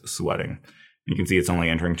inhibits sweating. You can see it's only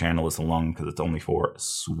entering channel as the lung because it's only for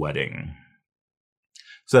sweating.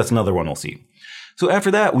 So that's another one we'll see. So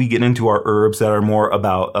after that, we get into our herbs that are more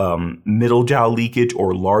about middle jiao leakage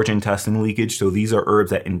or large intestine leakage. So these are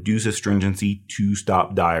herbs that induce astringency to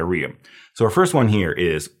stop diarrhea. So our first one here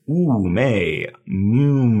is Ume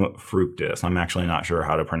Mume fructus. I'm actually not sure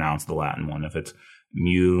how to pronounce the Latin one, if it's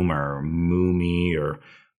mume or mumi or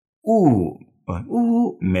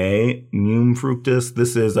Ume Mume fructus.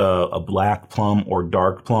 This is a black plum or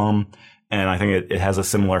dark plum. And I think it has a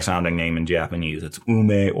similar sounding name in Japanese. It's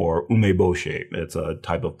ume or umeboshi. It's a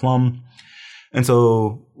type of plum. And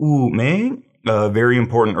so ume, a very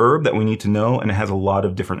important herb that we need to know, and it has a lot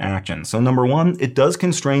of different actions. So number one, it does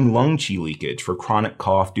constrain lung qi leakage for chronic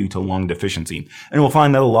cough due to lung deficiency. And we'll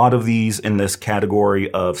find that a lot of these in this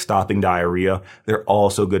category of stopping diarrhea, they're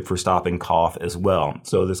also good for stopping cough as well.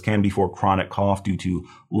 So this can be for chronic cough due to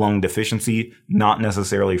lung deficiency, not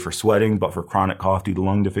necessarily for sweating, but for chronic cough due to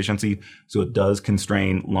lung deficiency. So it does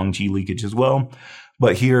constrain lung qi leakage as well.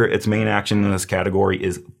 But here, its main action in this category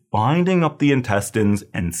is binding up the intestines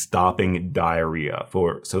and stopping diarrhea.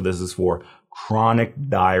 So this is for chronic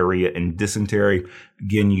diarrhea and dysentery.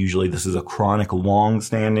 Again, usually this is a chronic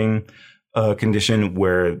long-standing condition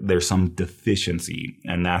where there's some deficiency,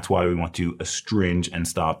 and that's why we want to astringe and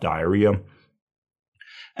stop diarrhea.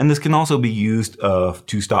 And this can also be used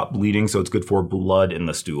to stop bleeding, so it's good for blood in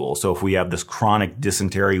the stool. So if we have this chronic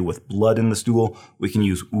dysentery with blood in the stool, we can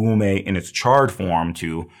use ume in its charred form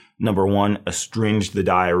to, number one, astringe the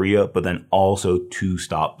diarrhea, but then also to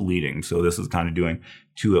stop bleeding. So this is kind of doing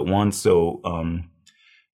two at once. So when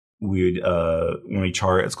we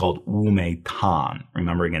char it, it's called ume tan.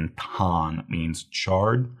 Remember again, tan means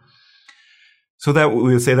charred. So that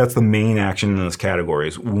we would say that's the main action in this category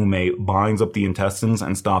is Wu Mei binds up the intestines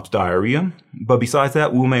and stops diarrhea. But besides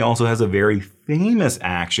that, Wu Mei also has a very famous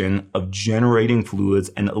action of generating fluids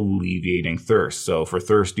and alleviating thirst. So for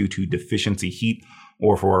thirst due to deficiency heat,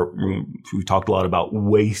 or for, we talked a lot about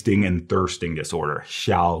wasting and thirsting disorder,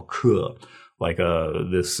 小渴. Like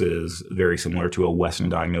this is very similar to a Western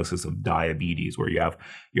diagnosis of diabetes, where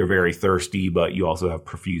you're very thirsty, but you also have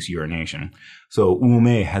profuse urination. So Wu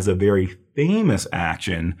Mei has a very famous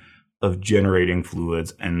action of generating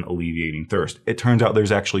fluids and alleviating thirst. It turns out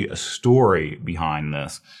there's actually a story behind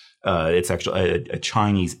this. It's actually a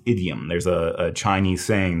Chinese idiom. There's a Chinese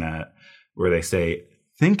saying that where they say,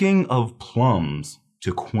 thinking of plums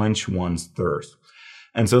to quench one's thirst.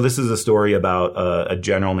 And so this is a story about a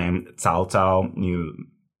general named Cao Cao.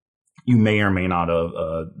 You may or may not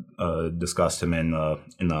have discussed him in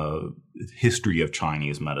the history of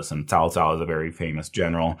Chinese medicine. Cao Cao is a very famous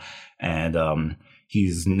general, and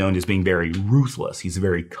he's known as being very ruthless. He's a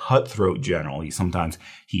very cutthroat general.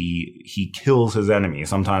 He kills his enemies.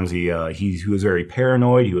 Sometimes he was very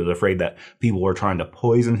paranoid. He was afraid that people were trying to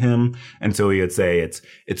poison him, and so he would say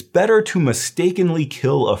it's better to mistakenly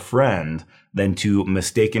kill a friend than to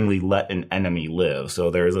mistakenly let an enemy live.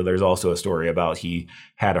 So there's also a story about he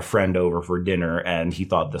had a friend over for dinner and he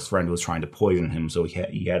thought this friend was trying to poison him, so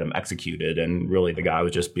he had him executed, and really the guy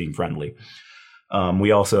was just being friendly.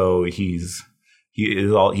 He's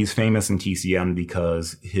famous in TCM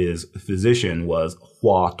because his physician was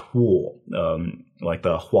Hua Tuo, like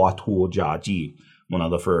the Hua Tuo Jiaji, one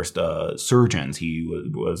of the first surgeons. He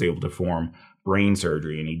was able to perform brain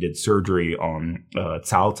surgery, and he did surgery on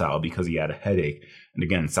Cao Cao because he had a headache. And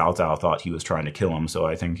again, Cao Cao thought he was trying to kill him, so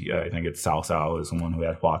I think it's Cao Cao is the one who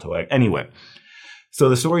had Hua Tuo. Anyway, so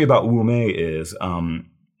the story about Wu Mei is Cao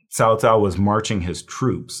Cao was marching his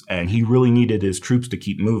troops, and he really needed his troops to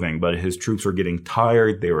keep moving, but his troops were getting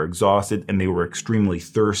tired, they were exhausted, and they were extremely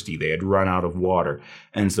thirsty. They had run out of water.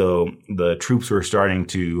 And so the troops were starting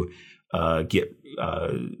to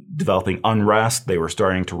developing unrest. They were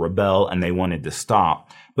starting to rebel, and they wanted to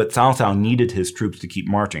stop. But Cao Cao needed his troops to keep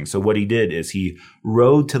marching. So what he did is he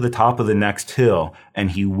rode to the top of the next hill,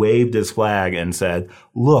 and he waved his flag and said,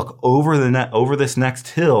 look, over this next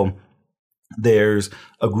hill, there's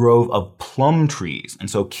a grove of plum trees. And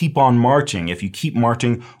so keep on marching. If you keep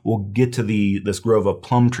marching, we'll get to this grove of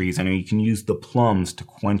plum trees, and you can use the plums to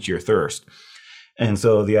quench your thirst. And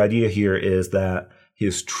so the idea here is that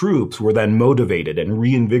his troops were then motivated and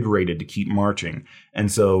reinvigorated to keep marching.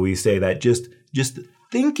 And so we say that just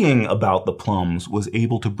thinking about the plums was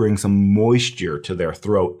able to bring some moisture to their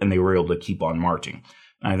throat, and they were able to keep on marching.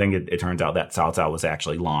 And I think it turns out that Cao Cao was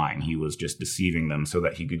actually lying. He was just deceiving them so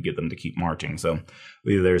that he could get them to keep marching. So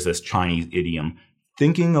there's this Chinese idiom,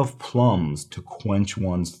 thinking of plums to quench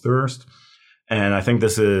one's thirst. And I think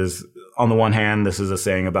this is, on the one hand, this is a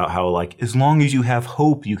saying about how, like, as long as you have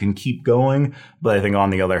hope, you can keep going. But I think on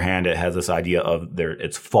the other hand, it has this idea of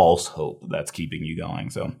it's false hope that's keeping you going.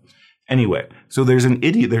 So anyway, so there's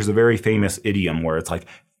a very famous idiom where it's like,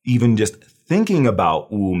 even just thinking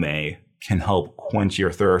about Wu Mei can help quench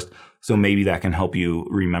your thirst. So maybe that can help you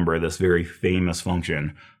remember this very famous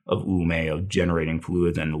function of Wu Mei, of generating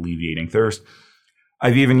fluids and alleviating thirst.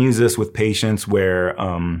 I've even used this with patients where,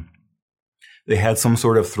 they had some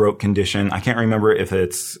sort of throat condition. I can't remember if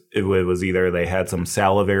it was either they had some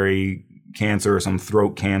salivary cancer or some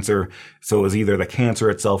throat cancer. So it was either the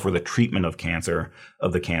cancer itself or the treatment of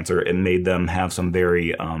the cancer. It made them have some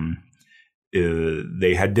very,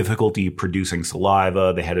 they had difficulty producing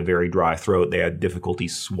saliva. They had a very dry throat. They had difficulty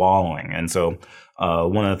swallowing. And so,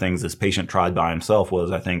 one of the things this patient tried by himself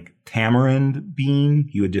was, I think, tamarind bean.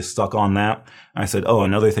 He would just suck on that. And I said,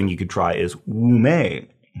 another thing you could try is Wu Mei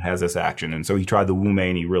has this action. And so he tried the Wu Mei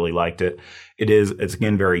and he really liked it. It's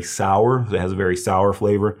again very sour. It has a very sour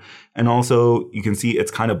flavor. And also you can see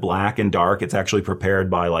it's kind of black and dark. It's actually prepared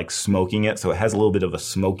by like smoking it. So it has a little bit of a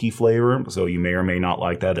smoky flavor. So you may or may not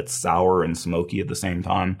like that. It's sour and smoky at the same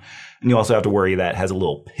time. And you also have to worry that it has a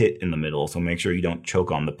little pit in the middle. So make sure you don't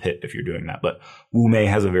choke on the pit if you're doing that. But Wu Mei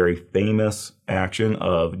has a very famous action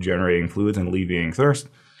of generating fluids and alleviating thirst.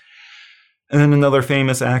 And then another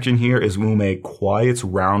famous action here is Wu Mei quiets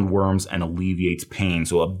roundworms and alleviates pain.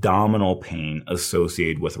 So abdominal pain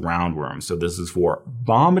associated with roundworms. So this is for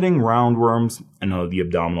vomiting roundworms and the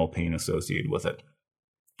abdominal pain associated with it.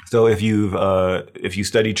 So if you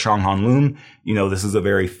studied Shanghang Lun, you know this is a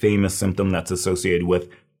very famous symptom that's associated with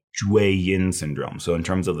Jue Yin syndrome. So in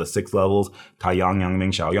terms of the 6 levels, Tai Yang Yang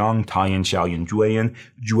Ming Xiao Yang, Tai Yin Xiao Yin Jue Yin.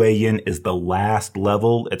 Jue Yin is the last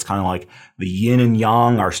level. It's kind of like the yin and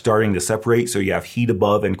yang are starting to separate. So you have heat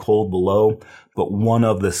above and cold below. But one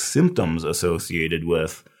of the symptoms associated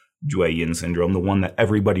with Jueyin syndrome, the one that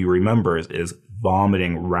everybody remembers, is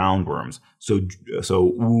vomiting roundworms.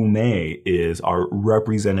 So Wu Mei is our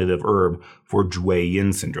representative herb for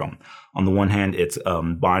Jueyin syndrome. On the one hand, it's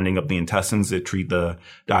binding up the intestines to treat the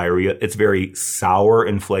diarrhea. It's very sour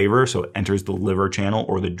in flavor, so it enters the liver channel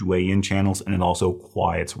or the Jueyin channels, and it also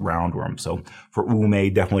quiets roundworms. So for Wu Mei,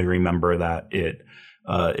 definitely remember that it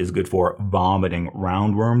is good for vomiting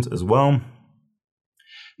roundworms as well.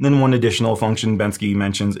 And then one additional function Bensky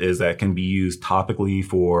mentions is that it can be used topically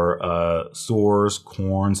for sores,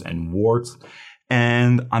 corns, and warts.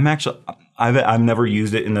 And I've never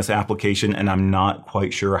used it in this application, and I'm not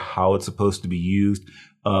quite sure how it's supposed to be used.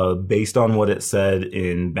 Based on what it said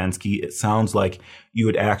in Bensky, it sounds like you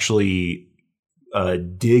would actually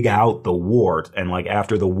dig out the wart, and like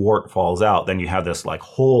after the wart falls out, then you have this like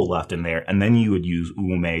hole left in there, and then you would use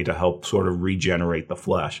Wu Mei to help sort of regenerate the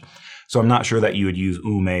flesh. So I'm not sure that you would use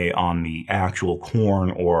Wu Mei on the actual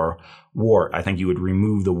corn or wart. I think you would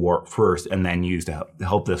remove the wart first and then use to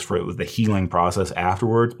help this with the healing process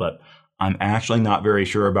afterwards. But I'm actually not very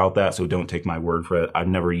sure about that, so don't take my word for it. I've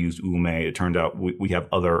never used Wu Mei. It turned out we have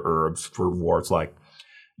other herbs for warts, like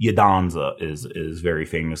Yadanza is very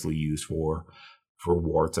famously used for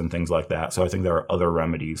warts and things like that. So I think there are other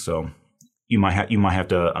remedies. So you might have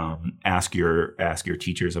to ask your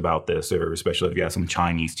teachers about this, or especially if you have some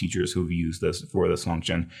Chinese teachers who've used this for this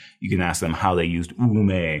function, you can ask them how they used Wu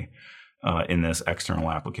Mei in this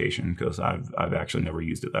external application, because I've actually never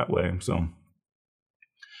used it that way. So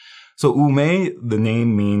Wu Mei, the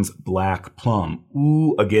name means black plum.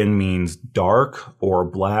 Wu again means dark or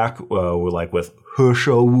black, like with He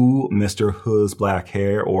Shou Wu, Mr. He's black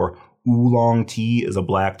hair, or oolong tea is a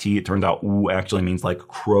black tea. It turns out Wu actually means like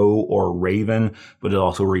crow or raven, but it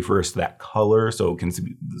also refers to that color. So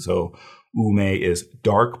Wu Mei is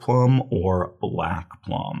dark plum or black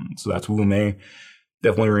plum. So that's Wu Mei.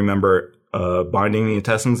 Definitely remember binding the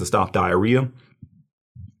intestines to stop diarrhea.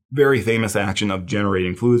 Very famous action of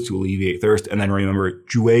generating fluids to alleviate thirst. And then remember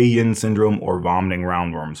Jueyin syndrome or vomiting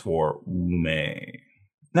roundworms for Wu Mei.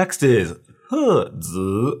 Next is He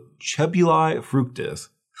Zi Chebulae fructus.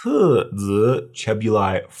 He Zi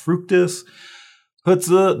Chebulae fructus. He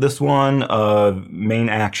Zi, this one, main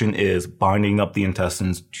action is binding up the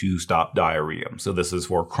intestines to stop diarrhea. So this is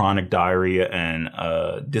for chronic diarrhea and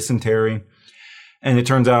dysentery. And it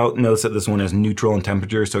turns out, notice that this one is neutral in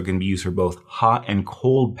temperature, so it can be used for both hot and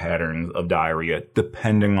cold patterns of diarrhea,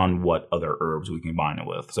 depending on what other herbs we combine it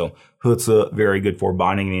with. So He Zi, very good for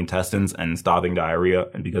binding the intestines and stopping diarrhea.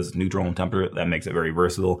 And because it's neutral in temperature, that makes it very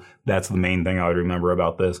versatile. That's the main thing I would remember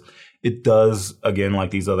about this. It does, again,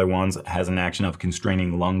 like these other ones, has an action of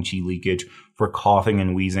constraining lung qi leakage for coughing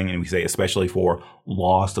and wheezing. And we say especially for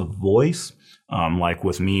loss of voice. Like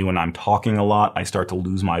with me, when I'm talking a lot, I start to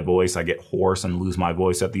lose my voice. I get hoarse and lose my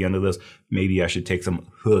voice at the end of this. Maybe I should take some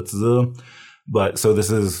He Zi. But so this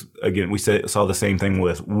is, again, we saw the same thing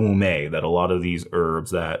with Wu Mei, that a lot of these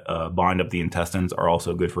herbs that bind up the intestines are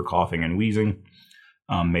also good for coughing and wheezing.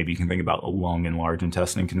 Maybe you can think about a lung and large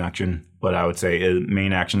intestine connection. But I would say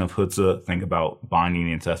main action of He Zi, think about binding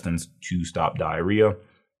the intestines to stop diarrhea.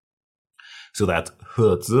 So that's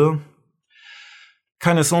He Zi.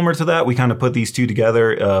 Kind of similar to that, we kind of put these two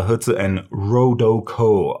together, He Zi and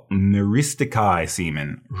Rhodochrosine myristicae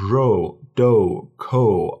semen.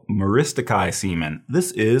 Rhodochrosine myristicae semen.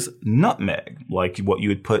 This is nutmeg, like what you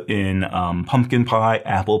would put in pumpkin pie,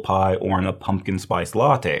 apple pie, or in a pumpkin spice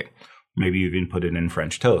latte. Maybe you even put it in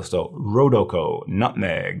French toast. So Rhodochrosine,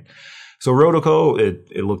 nutmeg. So Rhodochrosine,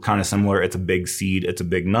 it looked kind of similar. It's a big seed, it's a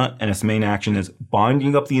big nut, and its main action is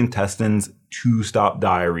binding up the intestines to stop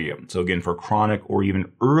diarrhea. So again, for chronic or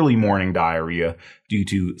even early morning diarrhea due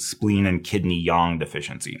to spleen and kidney yang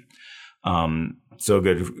deficiency. So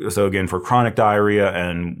again, for chronic diarrhea,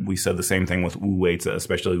 and we said the same thing with Wu Wei Zi,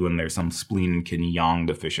 especially when there's some spleen and kidney yang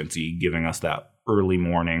deficiency, giving us that early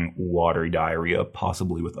morning watery diarrhea,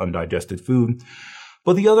 possibly with undigested food.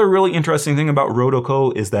 But the other really interesting thing about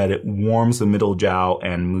Rhodochrosine is that it warms the middle jiao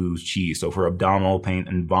and moves qi, so for abdominal pain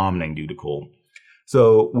and vomiting due to cold.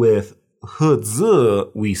 So with He Zi,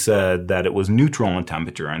 we said that it was neutral in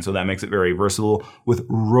temperature, and so that makes it very versatile. With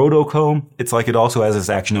Rhodochrosine, it's like it also has this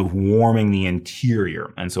action of warming the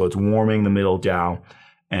interior, and so it's warming the middle jiao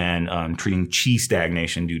and treating qi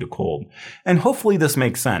stagnation due to cold. And hopefully this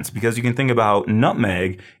makes sense, because you can think about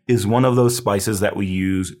nutmeg is one of those spices that we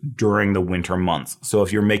use during the winter months. So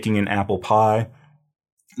if you're making an apple pie,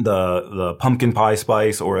 the pumpkin pie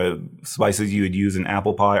spice or spices you would use in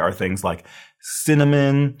apple pie are things like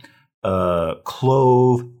cinnamon,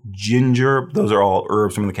 clove, ginger. Those are all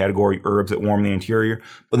herbs from the category herbs that warm the interior.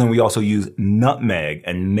 But then we also use nutmeg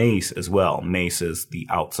and mace as well. Mace is the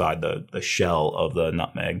outside, the shell of the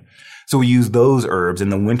nutmeg. So we use those herbs in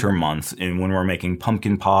the winter months when we're making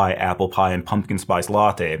pumpkin pie, apple pie, and pumpkin spice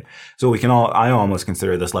latte. So I almost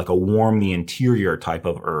consider this like a warm the interior type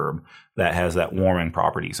of herb that has that warming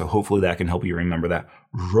property. So hopefully that can help you remember that.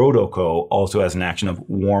 Rodoko also has an action of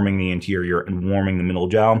warming the interior and warming the middle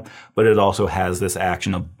jiao, but it also has this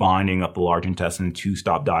action of binding up the large intestine to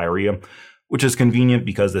stop diarrhea, which is convenient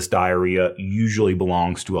because this diarrhea usually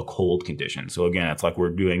belongs to a cold condition. So again, it's like we're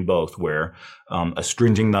doing both. We're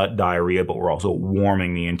astringing the diarrhea, but we're also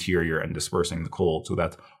warming the interior and dispersing the cold. So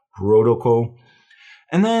that's Rodoko.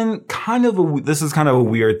 And then this is kind of a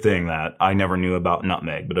weird thing that I never knew about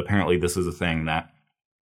nutmeg, but apparently this is a thing that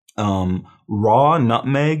raw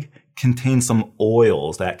nutmeg contains some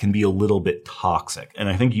oils that can be a little bit toxic. And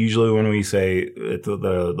I think usually when we say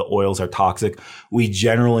the oils are toxic, we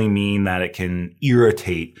generally mean that it can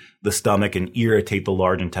irritate the stomach and irritate the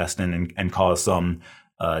large intestine and cause some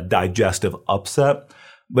digestive upset.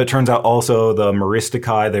 But it turns out also the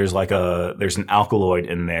myristicai, there's an alkaloid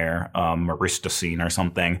in there, myristacine or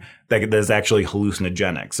something, that is actually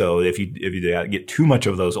hallucinogenic. So if you get too much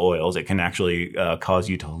of those oils, it can actually cause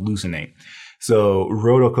you to hallucinate. So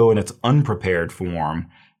Rodoko in its unprepared form,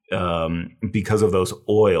 because of those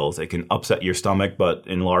oils, it can upset your stomach, but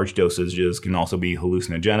in large dosages can also be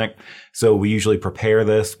hallucinogenic. So we usually prepare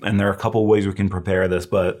this, and there are a couple ways we can prepare this,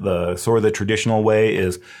 but the traditional way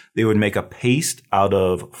is they would make a paste out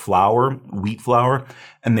of flour, wheat flour,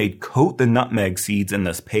 and they'd coat the nutmeg seeds in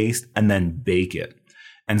this paste and then bake it.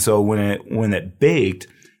 And so when it baked,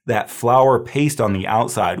 that flour paste on the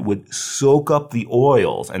outside would soak up the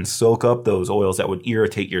oils and soak up those oils that would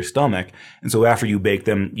irritate your stomach. And so after you bake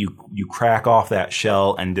them, you crack off that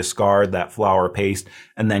shell and discard that flour paste.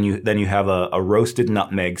 And then you have a roasted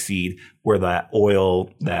nutmeg seed where that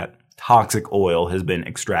toxic oil has been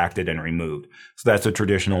extracted and removed. So that's a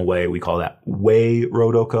traditional way. We call that whey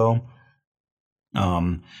Rodoko.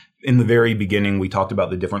 In the very beginning, we talked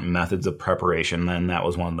about the different methods of preparation. Then that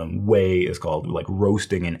was one of them. Whey is called like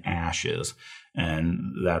roasting in ashes. And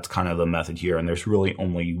that's kind of the method here. And there's really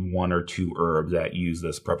only one or two herbs that use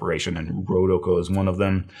this preparation, and Rodoko is one of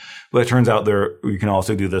them. But it turns out you can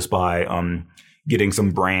also do this by getting some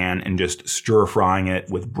bran and just stir frying it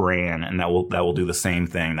with bran, and that will do the same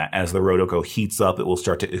thing. That as the Rodoko heats up, it will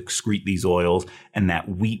start to excrete these oils, and that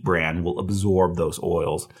wheat bran will absorb those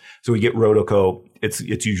oils. So we get Rodoko. It's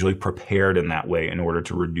usually prepared in that way in order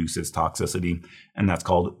to reduce its toxicity, and that's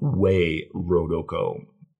called whey Rodoko.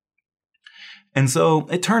 And so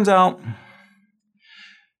it turns out.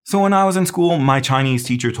 So when I was in school, my Chinese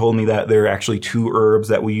teacher told me that there are actually two herbs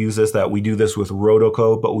that we use that we do this with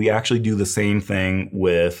Rodoko, but we actually do the same thing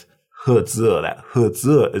with Hezi. That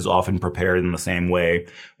Hezi is often prepared in the same way,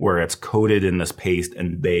 where it's coated in this paste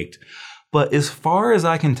and baked. But as far as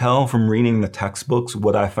I can tell from reading the textbooks,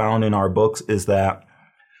 what I found in our books is that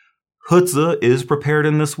Hezi is prepared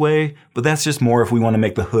in this way, but that's just more if we want to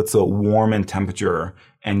make the Hezi warm in temperature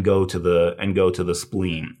and go to the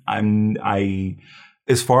spleen.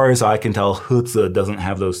 As far as I can tell, Hezi doesn't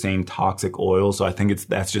have those same toxic oils, so I think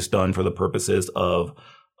that's just done for the purposes of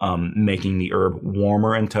making the herb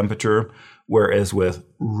warmer in temperature, whereas with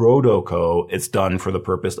Rodoko, it's done for the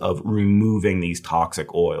purpose of removing these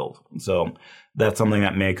toxic oils. So that's something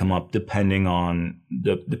that may come up depending on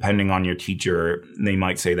your teacher. They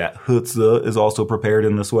might say that Hezi is also prepared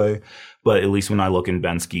in this way, but at least when I look in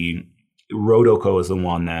Bensky, Rodoko is the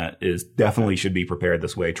one that definitely should be prepared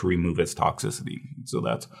this way to remove its toxicity. So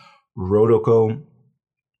that's Rodoko.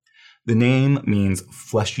 The name means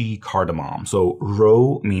fleshy cardamom. So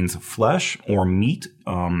ro means flesh or meat.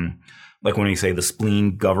 Like when we say the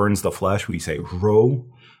spleen governs the flesh, we say ro.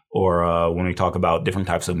 Or when we talk about different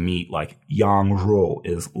types of meat, like yang ro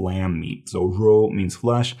is lamb meat. So ro means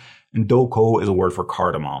flesh. And doko is a word for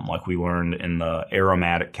cardamom. Like we learned in the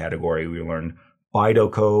aromatic category, we learned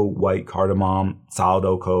Bidoko, white cardamom,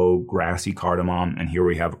 Saldoko, grassy cardamom, and here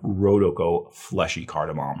we have Rodoko, fleshy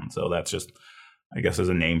cardamom. So that's just, I guess, is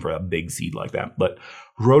a name for a big seed like that. But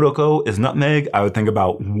Rodoko is nutmeg. I would think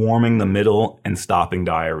about warming the middle and stopping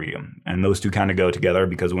diarrhea. And those two kind of go together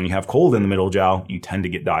because when you have cold in the middle jiao, you tend to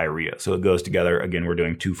get diarrhea. So it goes together. Again, we're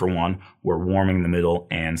doing 2 for 1. We're warming the middle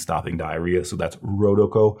and stopping diarrhea. So that's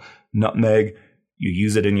Rodoko, nutmeg. You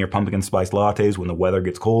use it in your pumpkin spice lattes when the weather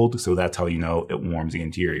gets cold, so that's how you know it warms the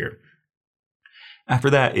interior. After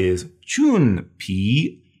that is chun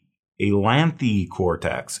pi, Ailanthus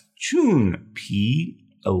cortex. Chun pi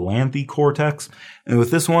elanthiocortex. And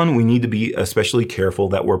with this one, we need to be especially careful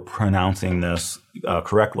that we're pronouncing this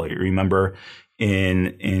correctly. Remember,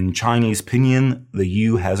 in Chinese pinyin, the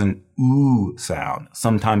U has an oo sound.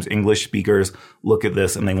 Sometimes English speakers look at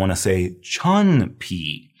this and they want to say chun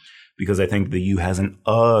pi because I think the U has an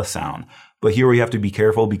sound. But here we have to be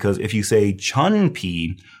careful because if you say chun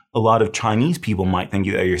pi, a lot of Chinese people might think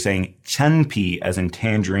that you're saying chen pi as in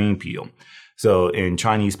tangerine peel. So in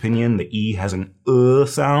Chinese pinyin, the E has an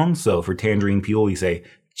sound. So for tangerine peel, we say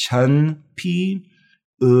chun pi,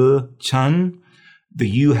 chun. The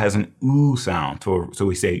U has an oo sound. So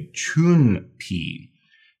we say chun pi.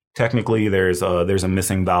 Technically, there's a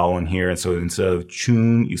missing vowel in here. And so instead of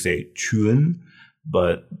chun, you say chun.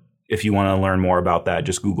 But if you want to learn more about that,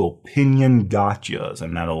 just Google pinyin gotchas,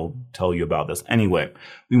 and that'll tell you about this. Anyway,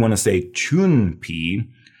 we want to say chun pi,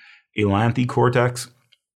 elanthiocortex.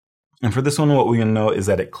 And for this one, what we're going to know is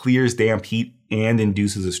that it clears damp heat and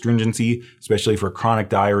induces astringency, especially for chronic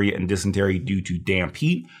diarrhea and dysentery due to damp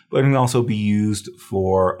heat, but it can also be used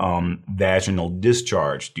for vaginal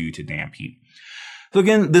discharge due to damp heat. So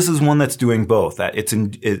again, this is one that's doing both. That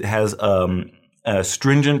it has a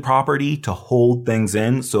astringent property to hold things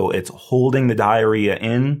in, so it's holding the diarrhea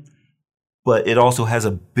in, but it also has a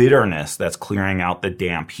bitterness that's clearing out the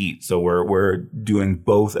damp heat. So we're doing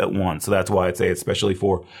both at once. So that's why I'd say especially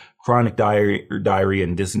for chronic diarrhea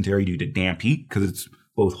and dysentery due to damp heat, because it's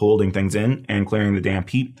both holding things in and clearing the damp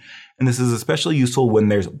heat. And this is especially useful when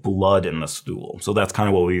there's blood in the stool. So that's kind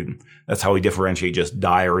of that's how we differentiate just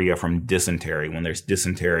diarrhea from dysentery. When there's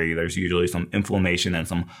dysentery, there's usually some inflammation and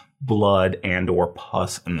some blood and or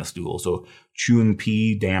pus in the stool. So chun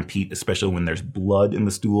pi, damp heat, especially when there's blood in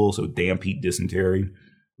the stool. So damp heat, dysentery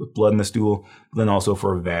with blood in the stool. But then also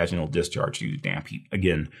for vaginal discharge due to damp heat.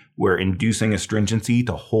 Again, we're inducing astringency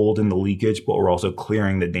to hold in the leakage, but we're also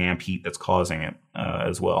clearing the damp heat that's causing it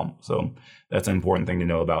as well. So that's an important thing to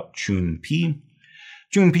know about chun pi.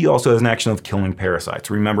 Chun pi also has an action of killing parasites.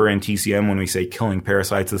 Remember in TCM, when we say killing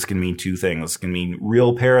parasites, this can mean two things. This can mean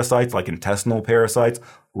real parasites like intestinal parasites,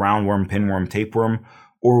 roundworm, pinworm, tapeworm.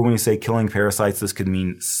 Or when we say killing parasites, this could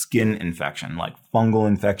mean skin infection like fungal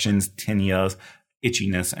infections, tinnias,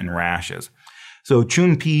 itchiness, and rashes. So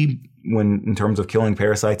chun pi, when in terms of killing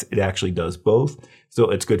parasites, it actually does both. So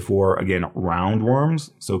it's good for, again,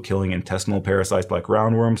 roundworms, so killing intestinal parasites like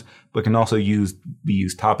roundworms, but can also be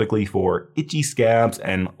used topically for itchy scabs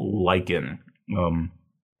and lichen. I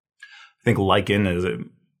think lichen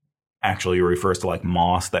actually refers to like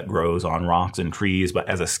moss that grows on rocks and trees, but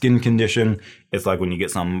as a skin condition, it's like when you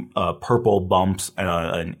get some purple bumps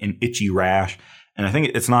and an itchy rash. And I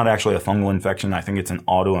think it's not actually a fungal infection. I think it's an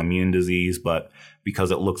autoimmune disease, but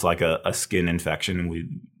because it looks like a skin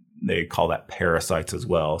infection, they call that parasites as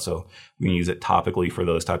well. So we can use it topically for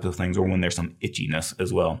those types of things, or when there's some itchiness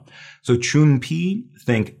as well. So chun pi,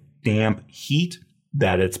 think damp heat,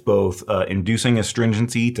 that it's both inducing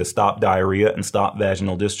astringency to stop diarrhea and stop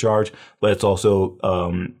vaginal discharge, but it's also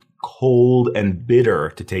cold and bitter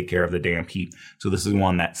to take care of the damp heat. So this is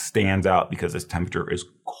one that stands out because its temperature is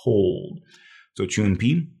cold. So chun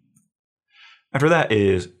pi. After that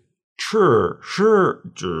is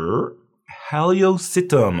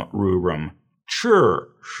Haliocytum rubrum.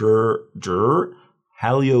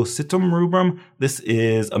 Haliocytum rubrum. This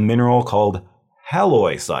is a mineral called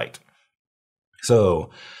halloysite. So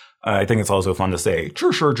I think it's also fun to say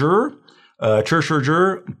Chirchurger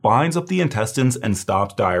binds up the intestines and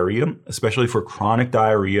stops diarrhea, especially for chronic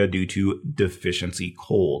diarrhea due to deficiency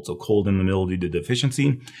cold. So cold in the middle due to deficiency,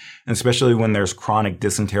 and especially when there's chronic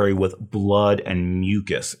dysentery with blood and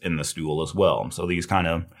mucus in the stool as well. So these kind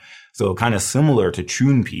of similar to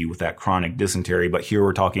chun pi with that chronic dysentery, but here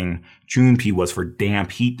we're talking chun pi was for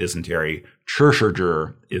damp heat dysentery.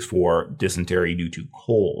 Chirchurger is for dysentery due to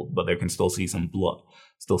cold, but there can still see some blood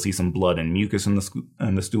and mucus in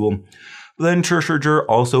the stool. But then Chirchurger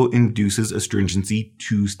also induces astringency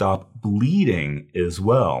to stop bleeding as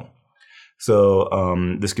well. So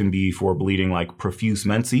this can be for bleeding like profuse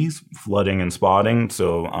menses, flooding and spotting.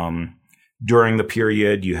 So during the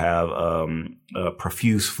period, you have a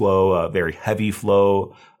profuse flow, a very heavy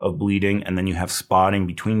flow of bleeding, and then you have spotting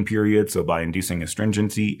between periods. So by inducing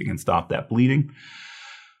astringency, it can stop that bleeding.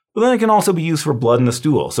 But then it can also be used for blood in the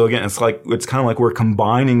stool. So again, it's kind of like we're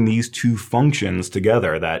combining these two functions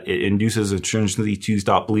together, that it induces astringency to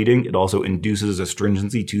stop bleeding. It also induces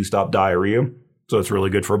astringency to stop diarrhea. So it's really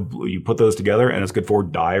good you put those together, and it's good for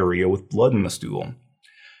diarrhea with blood in the stool. And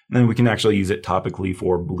then we can actually use it topically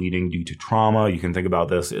for bleeding due to trauma. You can think about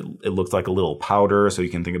this. It looks like a little powder. So you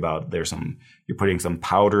can think about you're putting some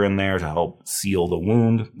powder in there to help seal the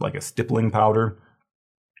wound, like a stippling powder.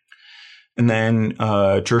 And then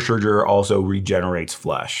Chishijir also regenerates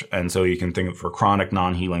flesh. And so you can think of, for chronic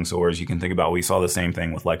non-healing sores, you can think about, we saw the same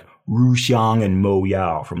thing with like Ruxiang and Mo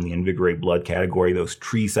Yao from the Invigorate Blood category. Those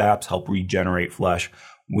tree saps help regenerate flesh.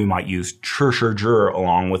 We might use Chishijir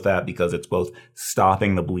along with that because it's both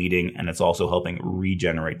stopping the bleeding and it's also helping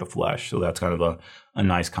regenerate the flesh. So that's kind of a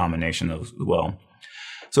nice combination as well.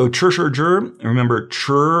 So Chishijir, remember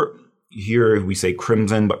Chir, here we say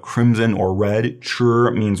crimson, but crimson or red.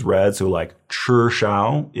 Chir means red. So like Chir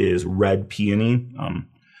Shao is red peony.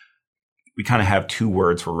 We kind of have two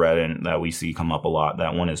words for red and that we see come up a lot.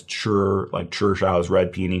 That one is Chir, like Chir Shao is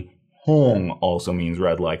red peony. Hong also means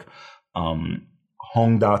red, like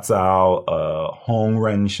Hong Da Cao, Hong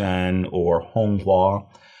Ren Shen, or Hong Hua.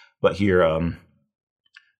 But here,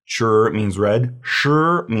 Chir means red.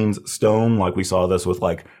 Shi means stone, like we saw this with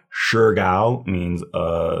like Shi Gao means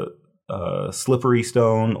slippery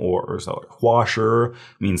stone, or sorry, Hua Shi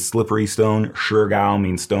means slippery stone. Shi Gao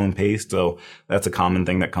means stone paste. So that's a common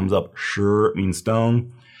thing that comes up. Shi means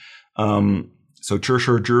stone. So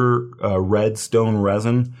Chishijir, red stone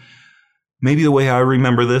resin. Maybe the way I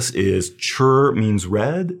remember this is Chir means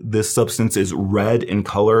red. This substance is red in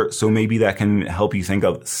color, so maybe that can help you think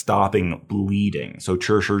of stopping bleeding. So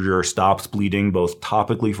Chishijir stops bleeding both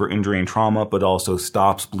topically for injury and trauma, but also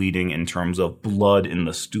stops bleeding in terms of blood in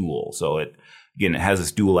the stool. So it has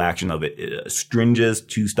this dual action of it astringes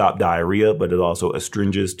to stop diarrhea, but it also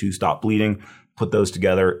astringes to stop bleeding. Put those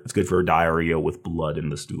together, it's good for diarrhea with blood in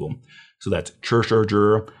the stool. So that's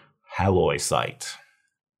Chishijir halloysite.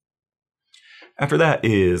 After that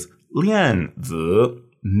is Lianzi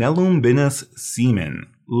Nellumbinus semen.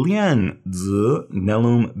 Lianzi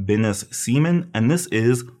Nellumbinus semen, and this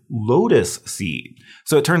is lotus seed.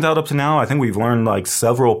 So it turns out up to now, I think we've learned like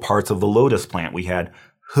several parts of the lotus plant. We had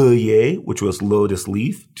He, which was lotus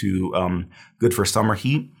leaf, good for summer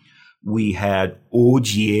heat. We had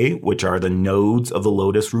Ojie, which are the nodes of the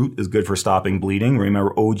lotus root, is good for stopping bleeding.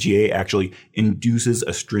 Remember, Ojie actually induces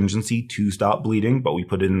astringency to stop bleeding, but we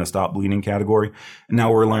put it in the stop bleeding category. And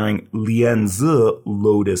now we're learning Lianzi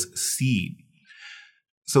lotus seed.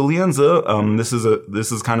 So Lianzi,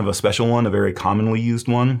 this is kind of a special one, a very commonly used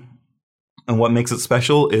one. And what makes it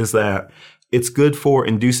special is that it's good for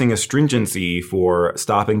inducing astringency, for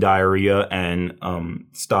stopping diarrhea and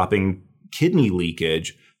stopping kidney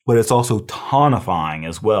leakage. But it's also tonifying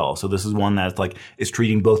as well. So this is one that's is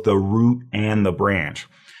treating both the root and the branch.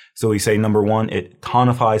 So we say, number one, it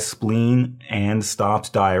tonifies spleen and stops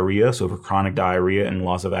diarrhea. So for chronic diarrhea and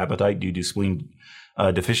loss of appetite due to spleen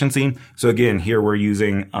deficiency. So again, here we're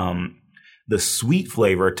using the sweet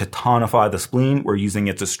flavor to tonify the spleen. We're using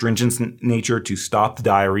its astringent nature to stop the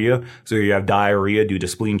diarrhea. So you have diarrhea due to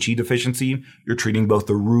spleen qi deficiency. You're treating both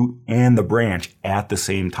the root and the branch at the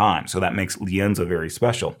same time. So that makes Lianzi very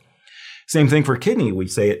special. Same thing for kidney. We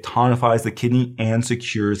say it tonifies the kidney and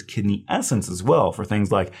secures kidney essence as well for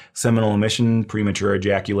things like seminal emission, premature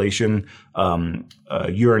ejaculation,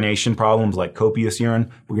 urination problems like copious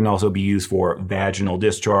urine. We can also be used for vaginal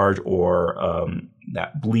discharge or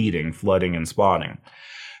that bleeding, flooding, and spotting.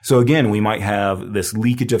 So again, we might have this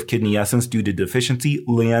leakage of kidney essence due to deficiency.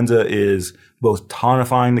 Lianzi is both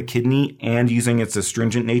tonifying the kidney and using its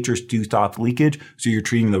astringent natures to stop leakage. So you're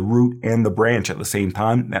treating the root and the branch at the same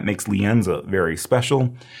time. That makes Lianzi very special.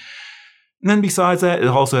 And then besides that, it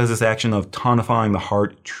also has this action of tonifying the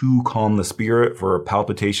heart to calm the spirit for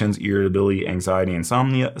palpitations, irritability, anxiety,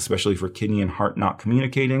 insomnia, especially for kidney and heart not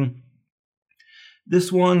communicating.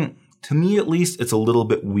 This one, to me at least, it's a little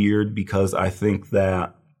bit weird because I think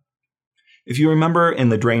that if you remember in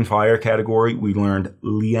the drain fire category, we learned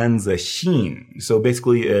Lianzi Xin. So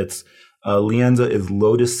basically it's Lianzi is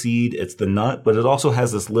lotus seed, it's the nut, but it also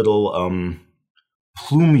has this little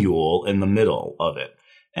plumule in the middle of it.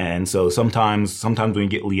 And so sometimes when you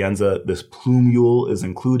get Lianzi, this plumule is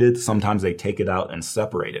included. Sometimes they take it out and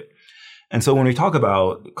separate it. And so when we talk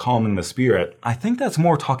about calming the spirit, I think that's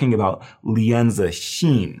more talking about Lianzi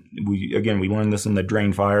Xin. We learned this in the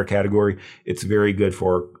drain fire category. It's very good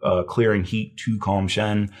for clearing heat to calm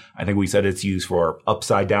Shen. I think we said it's used for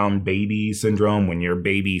upside down baby syndrome, when your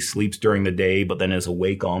baby sleeps during the day but then is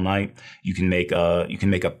awake all night. You can make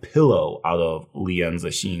a pillow out of Lianzi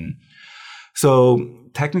Xin. So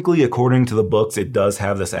technically, according to the books, it does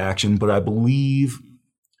have this action, but I believe,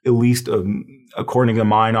 at least according to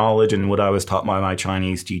my knowledge and what I was taught by my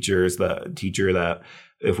Chinese teachers, that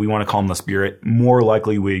if we want to calm the spirit, more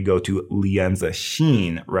likely we go to Lianzi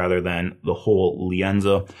Xin rather than the whole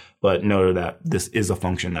Lianzi. But note that this is a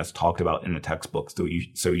function that's talked about in the textbooks,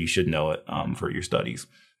 so you should know it for your studies.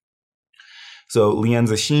 So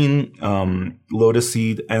lianzi xin, lotus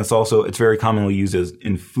seed, and it's very commonly used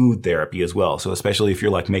in food therapy as well. So especially if you're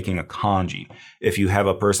like making a congee. If you have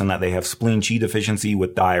a person that they have spleen qi deficiency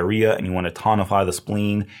with diarrhea and you want to tonify the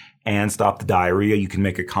spleen and stop the diarrhea, you can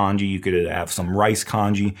make a congee. You could have some rice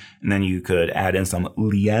congee, and then you could add in some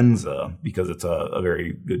lianzi because it's a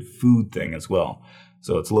very good food thing as well.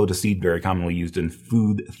 So it's lotus seed, very commonly used in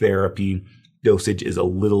food therapy. Dosage is a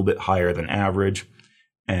little bit higher than average.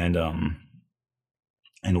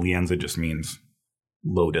 And lianzi just means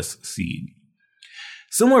lotus seed.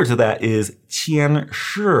 Similar to that is qian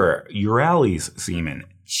shi, Urales semen.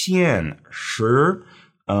 Qian shi,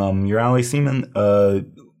 Urales semen.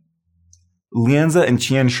 Lianzi and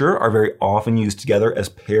qian shi are very often used together as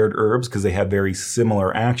paired herbs because they have very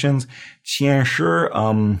similar actions. Qian shi,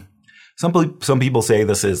 some people say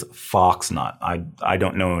this is foxnut. I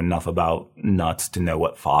don't know enough about nuts to know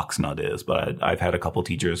what foxnut is, but I've had a couple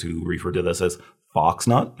teachers who refer to this as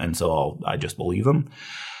foxnut, and so I just believe them.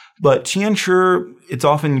 But qian shi, it's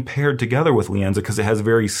often paired together with lianzi because it has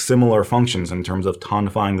very similar functions in terms of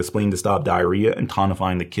tonifying the spleen to stop diarrhea and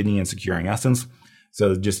tonifying the kidney and securing essence.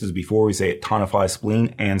 So just as before, we say it tonifies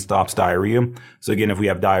spleen and stops diarrhea. So again, if we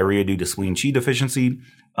have diarrhea due to spleen qi deficiency,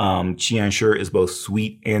 qian shi is both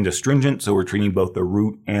sweet and astringent. So we're treating both the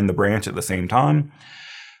root and the branch at the same time.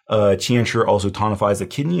 Qian shi also tonifies the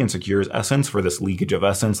kidney and secures essence for this leakage of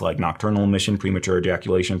essence like nocturnal emission, premature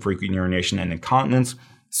ejaculation, frequent urination, and incontinence.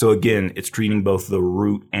 So again, it's treating both the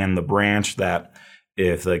root and the branch that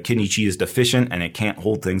if the kidney qi is deficient and it can't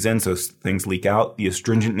hold things in, so things leak out, the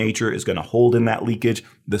astringent nature is going to hold in that leakage.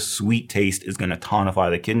 The sweet taste is going to tonify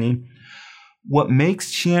the kidney. What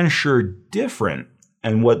makes qian shi different,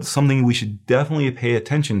 and what's something we should definitely pay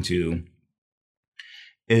attention to,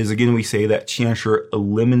 is again, we say that qian shi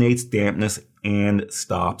eliminates dampness and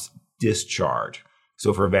stops discharge.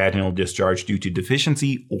 So for vaginal discharge due to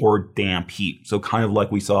deficiency or damp heat. So kind of like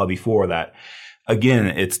we saw before that. Again,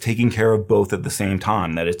 it's taking care of both at the same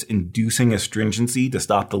time, that it's inducing astringency to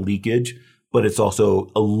stop the leakage, but it's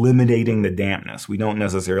also eliminating the dampness. We don't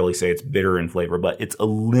necessarily say it's bitter in flavor, but it's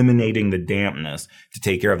eliminating the dampness to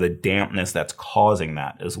take care of the dampness that's causing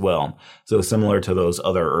that as well. So similar to those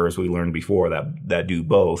other herbs we learned before that do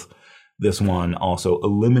both, this one also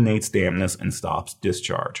eliminates dampness and stops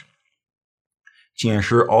discharge. Qian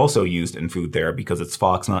shi also used in food therapy because it's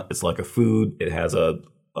foxnut. It's like a food. It has a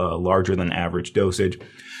larger than average dosage.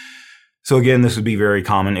 So again, this would be very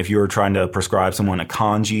common if you were trying to prescribe someone a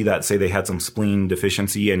congee that say they had some spleen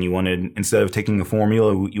deficiency and you wanted, instead of taking a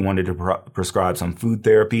formula, you wanted to prescribe some food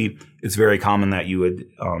therapy. It's very common that you would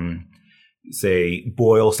say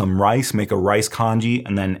boil some rice, make a rice congee,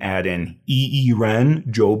 and then add in Ren,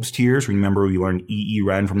 Job's tears. Remember, we learned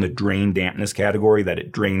Ren from the drain dampness category, that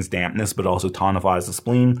it drains dampness but also tonifies the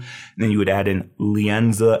spleen. And then you would add in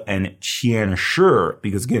lianzi and qian shi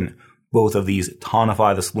because again, both of these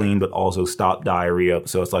tonify the spleen but also stop diarrhea.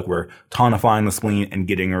 So it's like we're tonifying the spleen and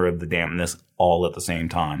getting rid of the dampness all at the same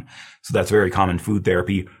time. So that's very common food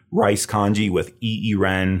therapy. Rice congee with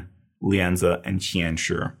Ren, lianzi, and qian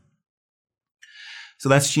shi. So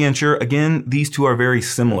that's qian shi. Again, these two are very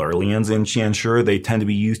similar. Lianzi and qian shi, they tend to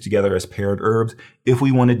be used together as paired herbs. If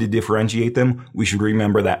we wanted to differentiate them, we should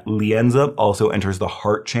remember that lianzi also enters the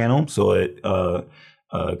heart channel, so it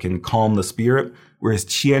can calm the spirit, whereas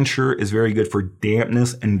qian shi is very good for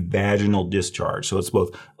dampness and vaginal discharge. So it's both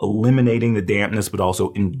eliminating the dampness but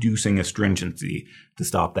also inducing astringency to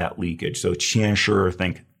stop that leakage. So qian shi,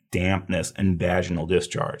 think dampness and vaginal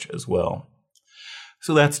discharge as well.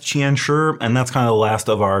 So that's qian shi, and that's kind of the last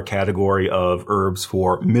of our category of herbs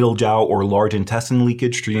for middle jiao or large intestine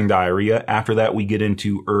leakage, treating diarrhea. After that, we get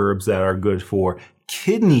into herbs that are good for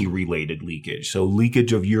kidney-related leakage, so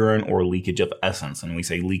leakage of urine or leakage of essence. And we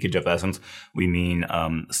say leakage of essence, we mean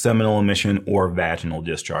seminal emission or vaginal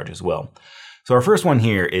discharge as well. So our first one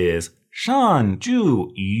here is Shan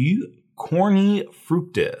Ju Yu Corny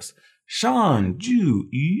Fructus. Shan Ju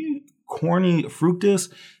Yu Corny Fructus.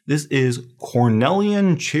 This is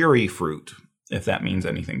Cornelian cherry fruit, if that means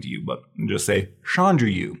anything to you, but just say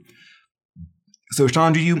Shanjuyu. So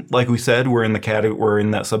Shanjuyu, like we said, we're in that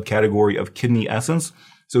subcategory of kidney essence.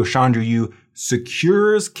 So Shanjuyu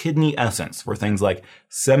secures kidney essence for things like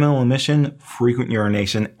seminal emission, frequent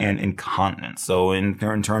urination, and incontinence. So in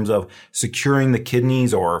terms of securing the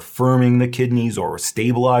kidneys or firming the kidneys or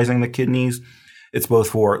stabilizing the kidneys, it's both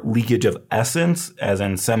for leakage of essence, as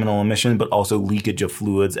in seminal emission, but also leakage of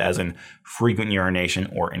fluids, as in frequent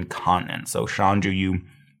urination or incontinence. So Shanjuyu,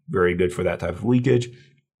 very good for that type of leakage.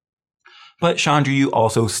 But Shanjuyu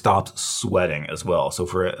also stops sweating as well. So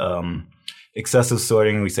for Excessive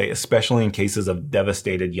sweating, we say, especially in cases of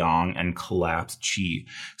devastated yang and collapsed qi.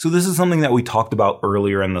 So this is something that we talked about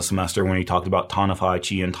earlier in the semester when we talked about tonify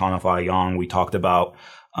qi and tonify yang. We talked about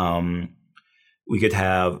we could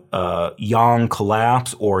have yang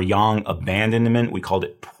collapse or yang abandonment. We called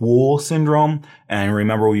it pool syndrome. And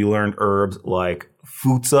remember, we learned herbs like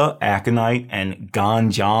futsa, aconite, and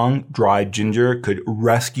ganjiang, dried ginger, could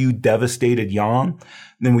rescue devastated yang.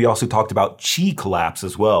 Then we also talked about qi collapse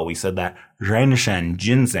as well. We said that renshen,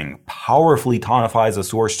 ginseng, powerfully tonifies a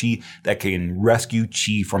source qi that can rescue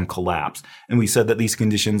qi from collapse. And we said that these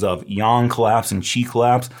conditions of yang collapse and qi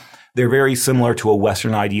collapse, they're very similar to a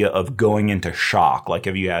Western idea of going into shock. Like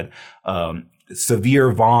if you had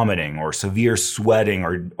severe vomiting or severe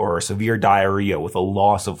sweating or severe diarrhea with a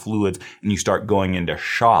loss of fluids and you start going into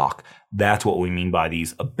shock, that's what we mean by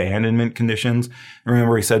these abandonment conditions.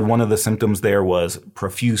 Remember, we said one of the symptoms there was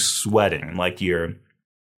profuse sweating, like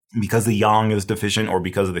because the yang is deficient or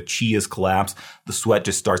because the qi is collapsed, the sweat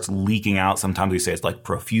just starts leaking out. Sometimes we say it's like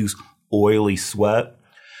profuse, oily sweat.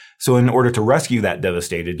 So in order to rescue that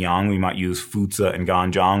devastated yang, we might use futsa and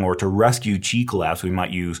ganjiang, or to rescue qi collapse, we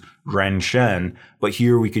might use renshen. But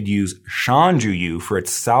here we could use shanjuyu for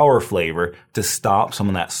its sour flavor to stop some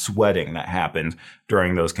of that sweating that happens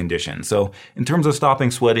during those conditions. So in terms of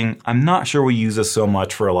stopping sweating, I'm not sure we use this so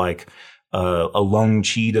much for like a lung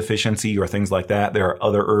qi deficiency or things like that. There are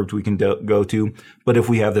other herbs we can go to. But if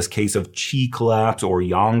we have this case of qi collapse or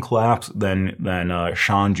yang collapse, then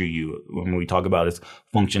shanjuyu, when we talk about its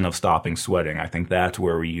function of stopping sweating, I think that's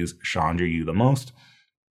where we use shanjuyu the most.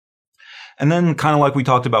 And then kind of like we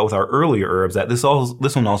talked about with our earlier herbs, that this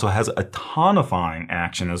one also has a tonifying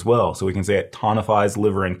action as well. So we can say it tonifies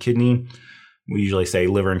liver and kidney. We usually say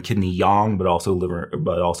liver and kidney yang, but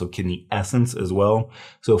also kidney essence as well.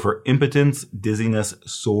 So for impotence, dizziness,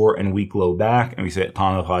 sore, and weak low back, and we say it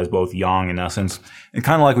tonifies both yang and essence. And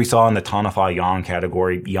kind of like we saw in the tonify yang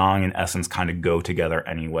category, yang and essence kind of go together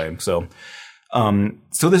anyway. So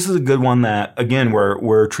this is a good one that, again,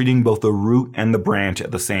 we're treating both the root and the branch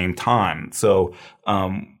at the same time. So,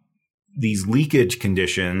 these leakage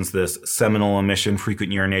conditions, this seminal emission,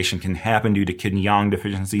 frequent urination, can happen due to kidney yang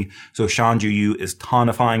deficiency. So shanjuyu is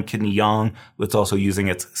tonifying kidney yang, but it's also using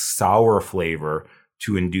its sour flavor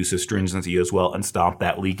to induce astringency as well and stop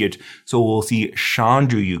that leakage. So we'll see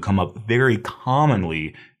shanjuyu come up very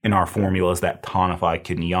commonly in our formulas that tonify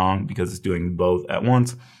kidney yang because it's doing both at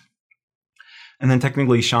once. And then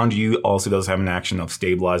technically, shanjuyu also does have an action of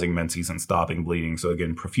stabilizing menses and stopping bleeding. So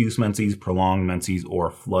again, profuse menses, prolonged menses, or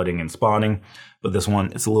flooding and spotting. But this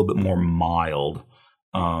one, it's a little bit more mild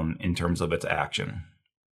in terms of its action.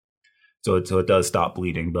 So it does stop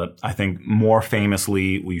bleeding. But I think more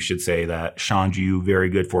famously, we should say that shanjuyu, very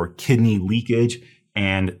good for kidney leakage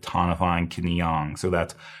and tonifying kidney yang. So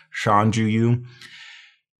that's shanjuyu.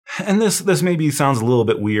 And this maybe sounds a little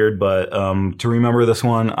bit weird, but to remember this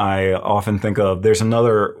one, I often think of,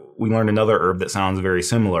 we learned another herb that sounds very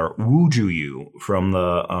similar, wujuyu, from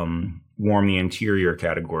the warm the interior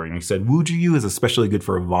category. And he said wujuyu is especially good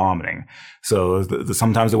for vomiting. So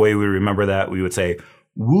sometimes the way we remember that, we would say,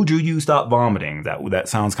 wujuyu stop vomiting. That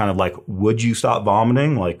sounds kind of like, would you stop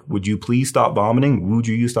vomiting? Like, would you please stop vomiting?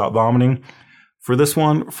 Wujuyu stop vomiting? For this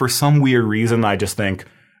one, for some weird reason, I just think,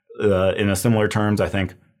 in a similar terms, I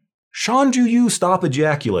think, shanjuyu stop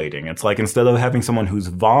ejaculating. It's like instead of having someone who's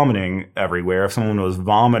vomiting everywhere, if someone was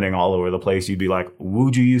vomiting all over the place, you'd be like,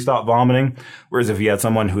 wujuyu stop vomiting. Whereas if you had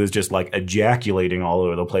someone who is just like ejaculating all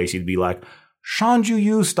over the place, you'd be like,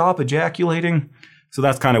 shanjuyu stop ejaculating. So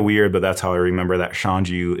that's kind of weird, but that's how I remember that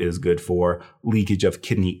shanjuyu is good for leakage of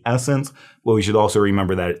kidney essence. Well, we should also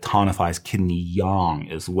remember that it tonifies kidney yang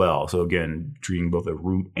as well. So again, treating both the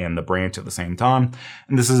root and the branch at the same time.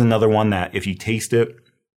 And this is another one that if you taste it,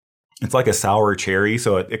 it's like a sour cherry,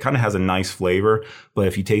 so it kind of has a nice flavor, but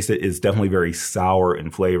if you taste it, it's definitely very sour in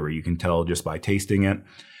flavor. You can tell just by tasting it.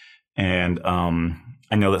 And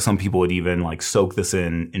I know that some people would even like soak this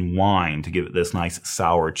in wine to give it this nice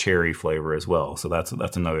sour cherry flavor as well. So that's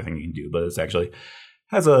another thing you can do, but it's actually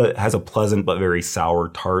has a pleasant but very sour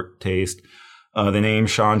tart taste. The name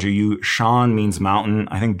shanjuyu, shan means mountain.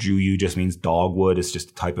 I think juyu just means dogwood. It's just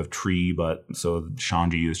a type of tree, but so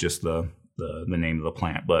shanjuyu is just the name of the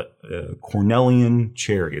plant, but Cornelian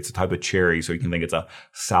cherry. It's a type of cherry, so you can think it's a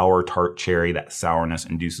sour tart cherry. That sourness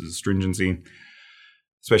induces astringency,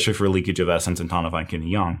 especially for leakage of essence and tonifying kidney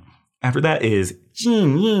yang. After that is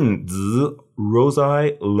Jin Yin Zi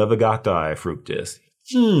Rosae Levigatae fructis.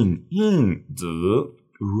 Jin Yin Zi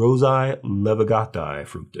Rosae Levigatae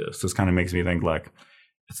fructis. This kind of makes me think like,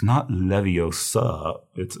 it's not Leviosa.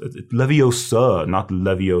 It's Leviosa, not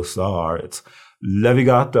Leviosar. It's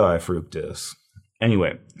Levigatae fructis.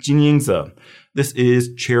 Anyway, Jinyingzi. This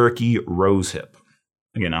is Cherokee rosehip.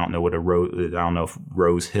 Again, I don't know if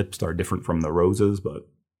rose hips are different from the roses, but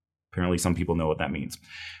apparently some people know what that means.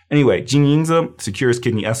 Anyway, Jinyingzi secures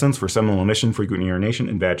kidney essence for seminal emission, frequent urination,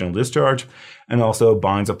 and vaginal discharge, and also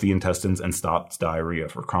binds up the intestines and stops diarrhea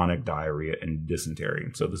for chronic diarrhea and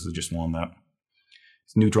dysentery. So this is just one that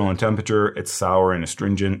it's neutral in temperature, it's sour and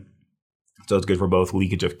astringent, so it's good for both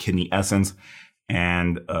leakage of kidney essence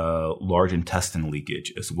and large intestine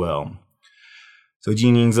leakage as well. So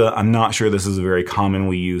Jinyingzi, I'm not sure this is a very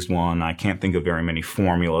commonly used one. I can't think of very many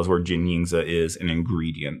formulas where Jinyingzi is an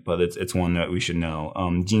ingredient, but it's one that we should know.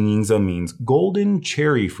 Jinyingzi means golden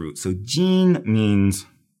cherry fruit. So Jin means,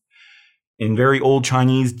 in very old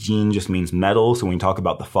Chinese, Jin just means metal. So when we talk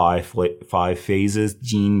about the five phases,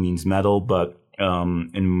 Jin means metal, but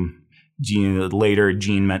in later,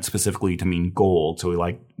 Jin meant specifically to mean gold. So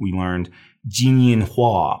we learned Jinyin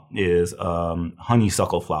Hua is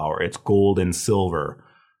honeysuckle flower. It's gold and silver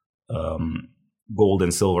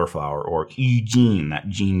flower. Or Yu Jin, that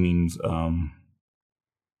Jin means, I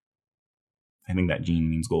think that Jin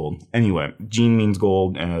means gold. Anyway, Jin means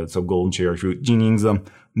gold, so golden cherry fruit. Jinyingzi,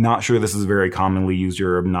 not sure this is a very commonly used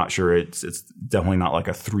herb. Not sure it's definitely not like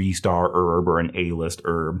a 3-star herb or an A-list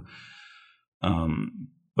herb.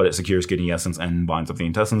 But it secures kidney essence and binds up the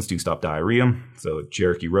intestines to stop diarrhea. So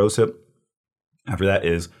Cherokee rosehip. After that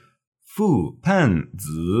is Fu Pen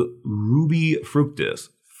Zi Ruby fructis.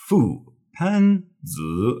 Fu Pen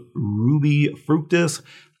Zi Ruby fructis.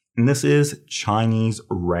 And this is Chinese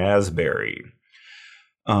raspberry.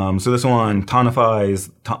 So this one tonifies,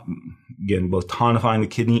 again, both tonifying the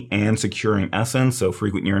kidney and securing essence. So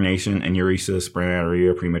frequent urination, enuresis,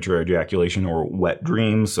 spermatorrhea, premature ejaculation, or wet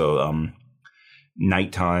dreams. So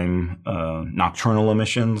nighttime nocturnal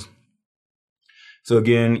emissions. So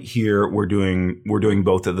again, here we're doing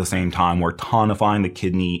both at the same time. We're tonifying the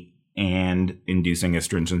kidney and inducing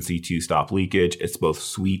astringency to stop leakage. It's both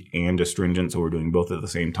sweet and astringent, so we're doing both at the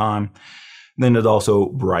same time. Then it also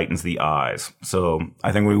brightens the eyes. So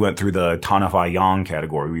I think we went through the tonify yang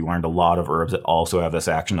category. We learned a lot of herbs that also have this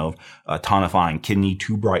action of tonifying kidney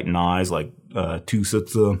to brighten eyes, like Tu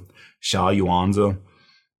Sitzi, Xia Yuanzi.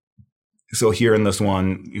 So here in this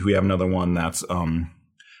one, we have another one that's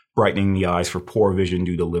brightening the eyes for poor vision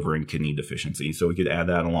due to liver and kidney deficiency. So we could add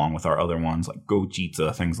that along with our other ones like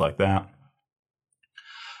Gochitsa, things like that.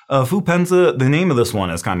 Fu Penzi, the name of this one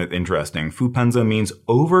is kind of interesting. Fu Penzi means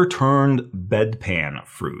overturned bedpan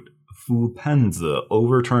fruit. Fu Penzi,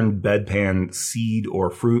 overturned bedpan seed or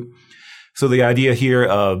fruit. So the idea here,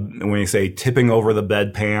 when you say tipping over the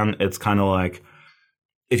bedpan, it's kind of like,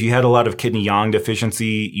 if you had a lot of kidney yang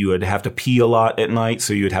deficiency, you would have to pee a lot at night,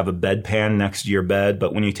 so you would have a bedpan next to your bed.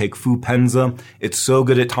 But when you take Fu Penzi, it's so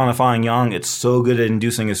good at tonifying yang, it's so good at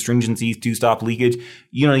inducing astringency to stop leakage,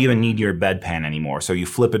 you don't even need your bedpan anymore. So you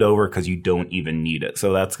flip it over because you don't even need it.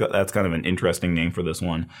 So that's kind of an interesting name for this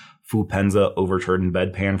one. Fu Penzi, overturned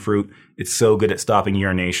bedpan fruit. It's so good at stopping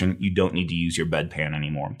urination, you don't need to use your bedpan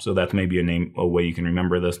anymore. So that's maybe a way you can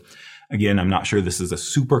remember this. Again, I'm not sure this is a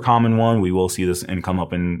super common one. We will see this and come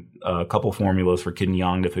up in a couple formulas for kidney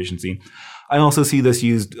yang deficiency. I also see this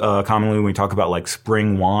used commonly when we talk about like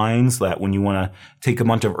spring wines, that when you want to take a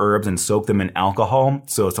bunch of herbs and soak them in alcohol.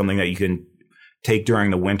 So it's something that you can take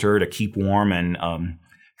during the winter to keep warm and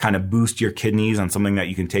kind of boost your kidneys, and something that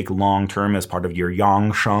you can take long term as part of your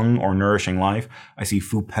yang sheng or nourishing life. I see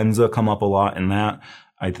Fu Penzi come up a lot in that.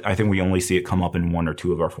 I think we only see it come up in one or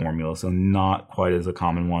two of our formulas, so not quite as a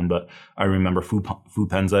common one, but I remember Fu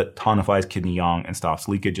Penzi tonifies kidney yang and stops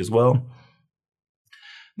leakage as well.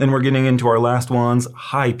 Then we're getting into our last ones.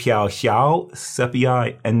 Hai Piao Xiao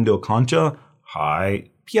Sepii Endoconcha.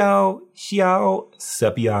 Hai Piao Xiao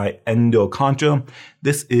Sepii Endoconcha.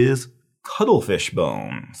 This is cuttlefish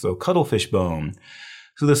bone. So cuttlefish bone.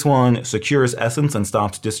 So this one secures essence and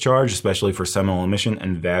stops discharge, especially for seminal emission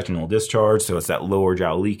and vaginal discharge. So it's that lower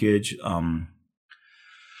jiao leakage.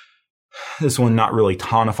 This one not really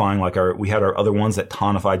tonifying like we had our other ones that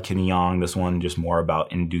tonified kidney yang. This one just more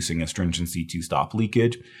about inducing astringency to stop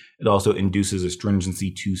leakage. It also induces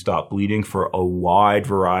astringency to stop bleeding for a wide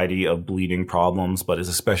variety of bleeding problems, but is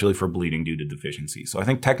especially for bleeding due to deficiency. So I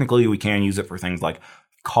think technically we can use it for things like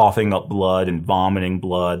coughing up blood and vomiting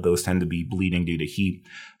blood. Those tend to be bleeding due to heat,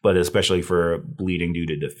 but especially for bleeding due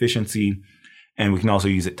to deficiency. And we can also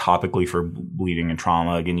use it topically for bleeding and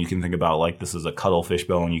trauma. Again, you can think about like this is a cuttlefish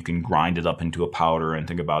bone. You can grind it up into a powder and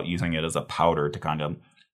think about using it as a powder to kind of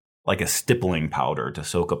like a stippling powder to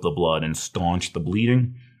soak up the blood and staunch the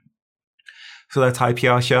bleeding. So that's Hai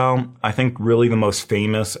Piao Xiao. I think really the most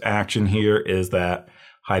famous action here is that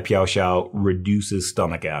Hai Piao Xiao reduces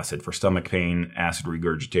stomach acid for stomach pain, acid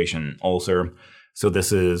regurgitation, ulcer. So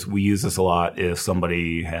we use this a lot if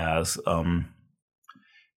somebody has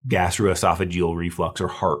gastroesophageal reflux or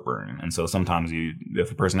heartburn. And so sometimes if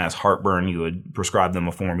a person has heartburn, you would prescribe them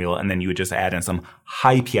a formula, and then you would just add in some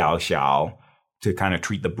Hai Piao Xiao to kind of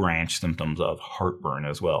treat the branch symptoms of heartburn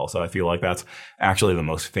as well. So I feel like that's actually the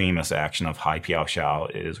most famous action of Hai Piao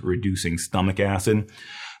Xiao is reducing stomach acid.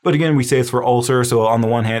 But again, we say it's for ulcer. So on the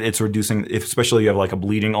one hand, it's reducing, especially if you have like a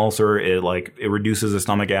bleeding ulcer, it reduces the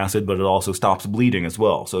stomach acid, but it also stops bleeding as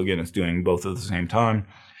well. So again, it's doing both at the same time.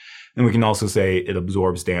 And we can also say it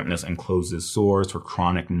absorbs dampness and closes sores for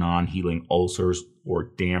chronic non-healing ulcers or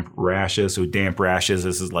damp rashes. So damp rashes,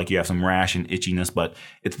 this is like you have some rash and itchiness, but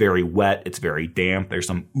it's very wet, it's very damp. There's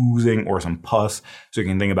some oozing or some pus. So you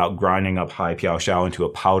can think about grinding up Hai Piao Xiao into a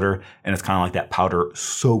powder, and it's kind of like that powder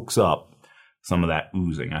soaks up some of that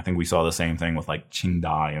oozing. I think we saw the same thing with like Qing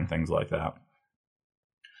Dai and things like that.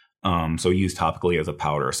 So used topically as a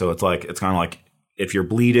powder. So it's kind of like, if you're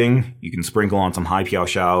bleeding, you can sprinkle on some Hai Piao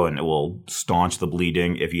Xiao and it will staunch the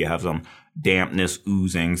bleeding. If you have some dampness,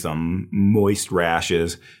 oozing, some moist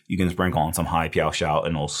rashes, you can sprinkle on some Hai Piao Xiao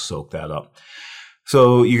and it'll soak that up.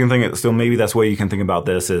 So you can so maybe that's why you can think about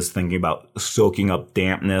this is thinking about soaking up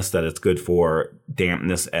dampness, that it's good for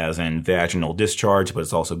dampness as in vaginal discharge, but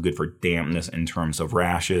it's also good for dampness in terms of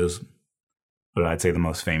rashes. But I'd say the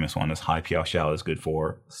most famous one is Hai Piao Xiao is good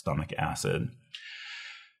for stomach acid.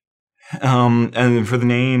 And for the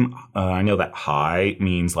name, I know that Hai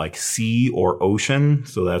means like sea or ocean.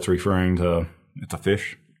 So that's referring to, it's a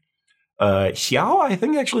fish. Xiao, I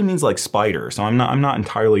think actually means like spider. So I'm not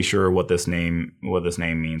entirely sure what this name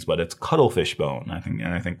means, but it's cuttlefish bone. I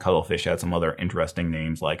think cuttlefish had some other interesting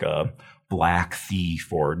names like a black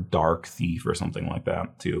thief or dark thief or something like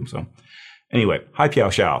that too. So anyway, Hai Piao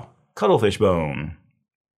Xiao, cuttlefish bone.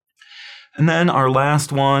 And then our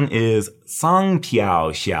last one is Sang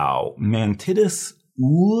Piao Xiao, Mantidis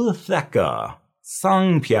ootheca.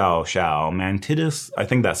 Sang Piao Xiao, Mantidis. I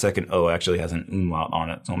think that second O actually has an umlaut on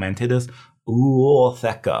it. So Mantidis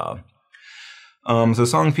ootheca. So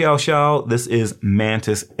Sang Piao Xiao, this is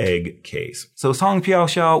mantis egg case. So Sang Piao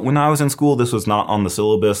Xiao, when I was in school, this was not on the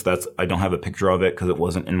syllabus. I don't have a picture of it because it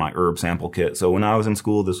wasn't in my herb sample kit. So when I was in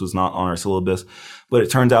school, this was not on our syllabus, but it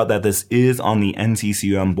turns out that this is on the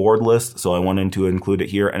NCCUM board list. So I wanted to include it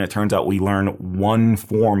here. And it turns out we learn one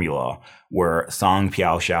formula where Sang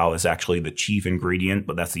Piao Xiao is actually the chief ingredient,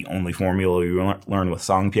 but that's the only formula we learn with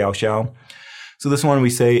Sang Piao Xiao. So this one we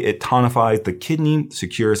say it tonifies the kidney,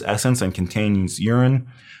 secures essence, and contains urine.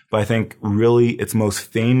 But I think really its most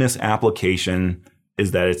famous application is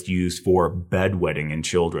that it's used for bedwetting in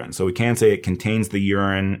children. So we can say it contains the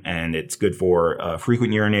urine and it's good for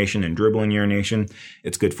frequent urination and dribbling urination.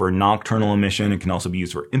 It's good for nocturnal emission. It can also be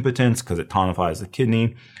used for impotence because it tonifies the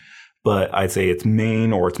kidney. But I'd say its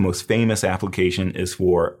main or its most famous application is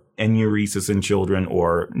for enuresis in children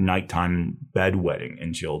or nighttime bedwetting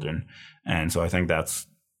in children. And so I think that's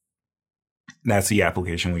the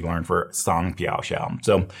application we learned for Sang Piao Xiao.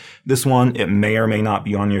 So this one, it may or may not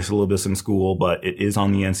be on your syllabus in school, but it is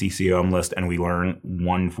on the NCCUM list, and we learn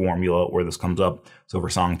one formula where this comes up. So for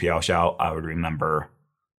Sang Piao Xiao, I would remember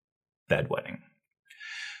bedwetting.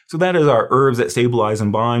 So that is our herbs that stabilize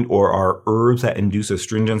and bind, or our herbs that induce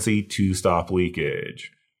astringency to stop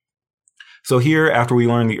leakage. So here, after we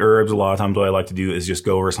learn the herbs, a lot of times what I like to do is just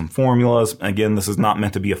go over some formulas. Again, this is not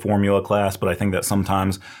meant to be a formula class, but I think that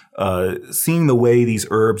sometimes seeing the way these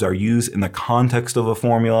herbs are used in the context of a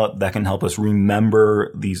formula, that can help us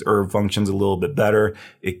remember these herb functions a little bit better.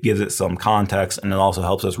 It gives it some context, and it also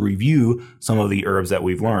helps us review some of the herbs that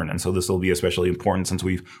we've learned. And so this will be especially important since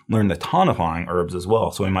we've learned the tonifying herbs as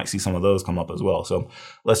well. So we might see some of those come up as well. So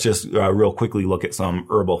let's just real quickly look at some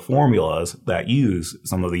herbal formulas that use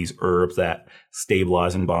some of these herbs that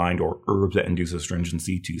stabilize and bind, or herbs that induce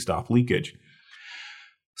astringency to stop leakage.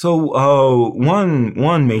 So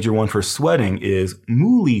one major one for sweating is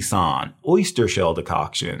Mulisan, oyster shell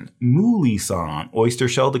decoction. Mulisan, oyster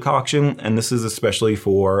shell decoction, and this is especially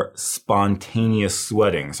for spontaneous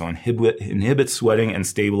sweating. So inhibits sweating and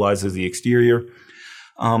stabilizes the exterior.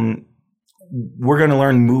 We're going to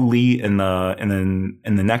learn Muli in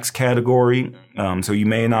the next category. So you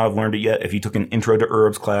may not have learned it yet. If you took an intro to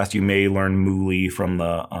herbs class, you may learn Muli from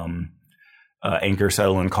the anchor,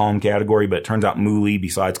 settle, and calm category. But it turns out Muli,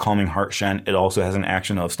 besides calming heart shen, it also has an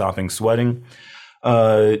action of stopping sweating.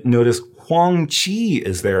 Notice Huang Qi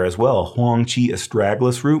is there as well. Huang Qi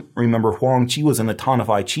astragalus root. Remember, Huang Qi was in the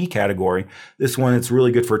tonify qi category. This one, it's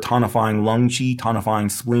really good for tonifying lung qi, tonifying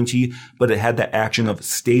spleen qi, but it had the action of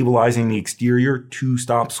stabilizing the exterior to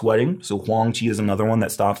stop sweating. So Huang Qi is another one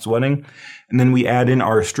that stops sweating. And then we add in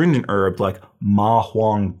our astringent herbs like Ma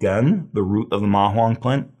Huang Gen, the root of the Ma Huang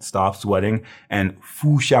plant, stops sweating, and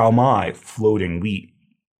Fu Xiao Mai, floating wheat.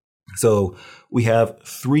 So we have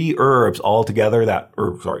 4 herbs altogether that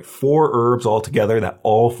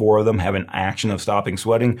all 4 of them have an action of stopping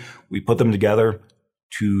sweating. We put them together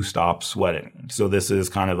to stop sweating. So this is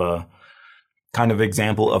kind of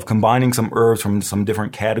example of combining some herbs from some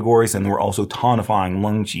different categories, and we're also tonifying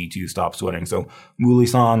lung qi to stop sweating. So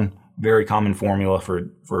Mulisan, very common formula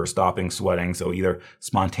for stopping sweating. So either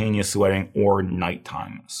spontaneous sweating or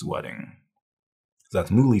nighttime sweating. So that's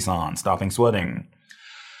Mulisan, stopping sweating.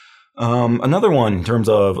 Another one in terms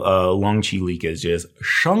of lung qi leakage is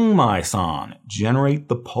Shengmai San, generate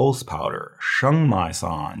the pulse powder. Shengmai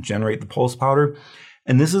San, generate the pulse powder.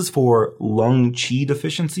 And this is for lung qi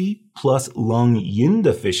deficiency plus lung yin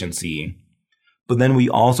deficiency. But then we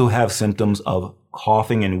also have symptoms of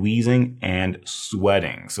coughing and wheezing and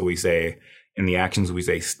sweating. So we say, in the actions, we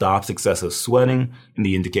say stops excessive sweating. In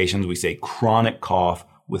the indications, we say chronic cough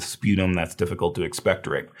with sputum that's difficult to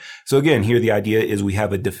expectorate. So again, here the idea is we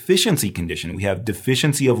have a deficiency condition. We have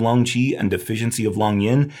deficiency of lung qi and deficiency of lung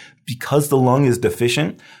yin. Because the lung is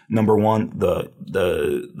deficient, number one, the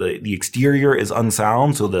exterior is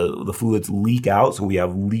unsound, so the fluids leak out, so we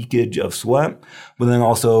have leakage of sweat. But then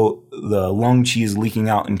also the lung qi is leaking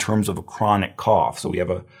out in terms of a chronic cough. So we have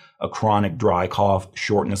a chronic dry cough,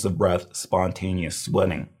 shortness of breath, spontaneous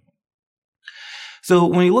sweating. So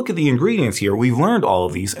when you look at the ingredients here, we've learned all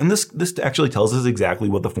of these, and this actually tells us exactly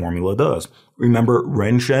what the formula does. Remember,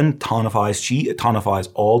 Renshen tonifies qi. It tonifies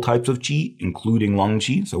all types of qi, including lung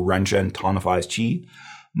qi. So Renshen tonifies qi.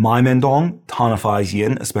 Mai Mendong tonifies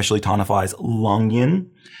yin, especially tonifies lung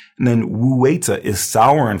yin. And then Wu Weizhi is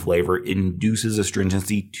sour in flavor. It induces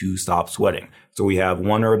astringency to stop sweating. So we have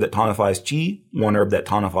one herb that tonifies qi, one herb that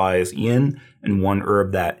tonifies yin, and one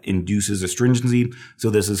herb that induces astringency. So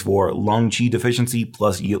this is for lung qi deficiency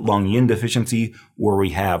plus lung yin deficiency, where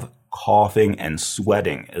we have coughing and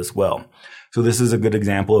sweating as well. So this is a good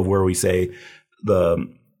example of where we say the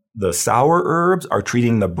sour herbs are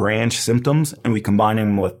treating the branch symptoms, and we combine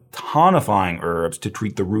them with tonifying herbs to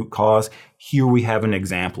treat the root cause. Here we have an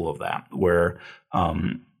example of that, where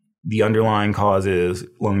the underlying cause is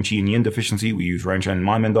lung qi and yin deficiency. We use Renshen and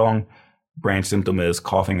Mai Mendong. Branch symptom is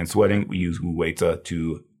coughing and sweating. We use Wu Weizhi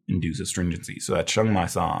to induce astringency. So that's Shengmai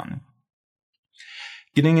San.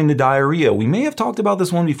 Getting into diarrhea, we may have talked about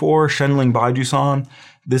this one before, Shenling Baiju San.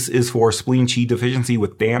 This is for spleen qi deficiency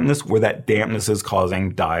with dampness, where that dampness is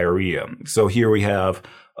causing diarrhea. So here we have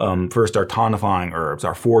first our tonifying herbs,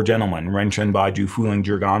 our 4 gentlemen, Renshen Baiju Fuling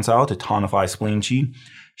Jirgansao to tonify spleen qi.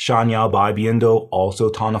 Shanyao Bai Biendo also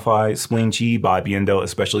tonify spleen qi. Bai Biendo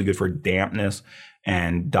especially good for dampness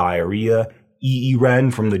and diarrhea. Yi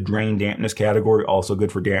Ren from the drain dampness category, also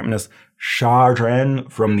good for dampness. Sha Ren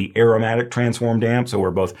from the aromatic transform damp. So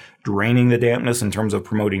we're both draining the dampness in terms of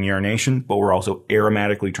promoting urination, but we're also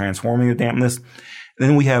aromatically transforming the dampness. And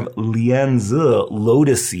then we have Lianzi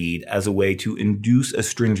lotus seed as a way to induce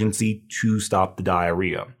astringency to stop the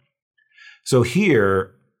diarrhea. So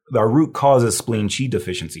here, our root cause is spleen qi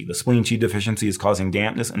deficiency. The spleen qi deficiency is causing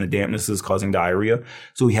dampness, and the dampness is causing diarrhea.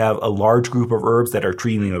 So we have a large group of herbs that are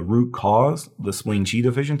treating the root cause, the spleen qi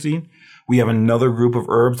deficiency. We have another group of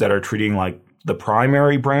herbs that are treating like the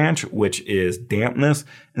primary branch, which is dampness.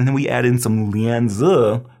 And then we add in some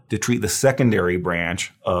lianzi to treat the secondary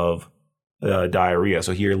branch of diarrhea.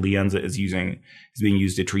 So here lianzi is being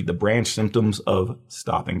used to treat the branch symptoms of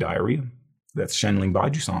stopping diarrhea. That's Shenling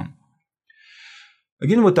Baiju San.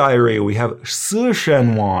 Again, with diarrhea, we have Si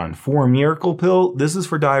Shen Wan for miracle pill. This is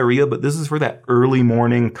for diarrhea, but this is for that early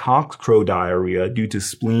morning cockcrow diarrhea due to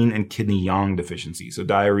spleen and kidney yang deficiency. So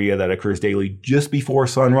diarrhea that occurs daily just before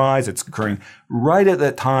sunrise. It's occurring right at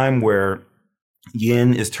that time where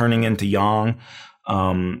yin is turning into yang.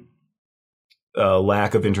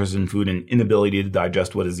 Lack of interest in food and inability to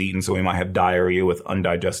digest what is eaten. So we might have diarrhea with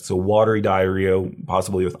undigested, so watery diarrhea,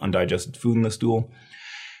 possibly with undigested food in the stool.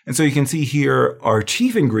 And so you can see here, our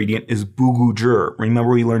chief ingredient is Bugujur. Remember,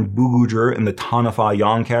 we learned Bugujur in the Tonify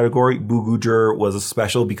Yang category. Bugujur was a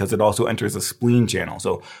special because it also enters the spleen channel.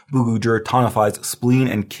 So Bugujur tonifies spleen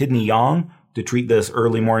and kidney yang to treat this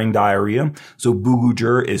early morning diarrhea. So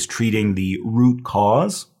Bugujur is treating the root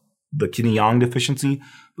cause, the kidney yang deficiency.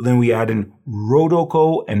 But then we add in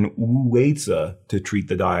Rodoko and Wuweiza to treat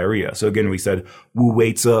the diarrhea. So again, we said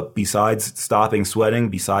Wuweiza, besides stopping sweating,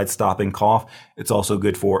 besides stopping cough, it's also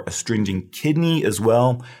good for astringent kidney as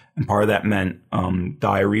well. And part of that meant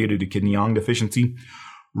diarrhea due to kidney yang deficiency.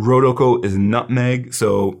 Rodoko is nutmeg,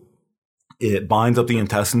 so it binds up the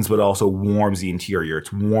intestines, but also warms the interior.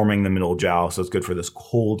 It's warming the middle jiao, so it's good for this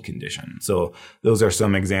cold condition. So those are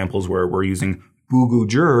some examples where we're using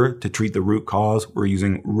Bugujur to treat the root cause. We're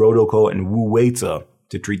using Rodoko and Wuweiza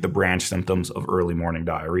to treat the branch symptoms of early morning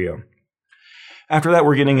diarrhea. After that,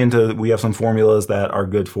 we have some formulas that are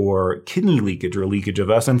good for kidney leakage or leakage of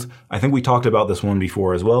essence. I think we talked about this one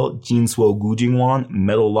before as well. Jinsuo Gujingwan,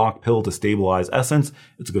 metal lock pill to stabilize essence.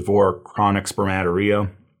 It's good for chronic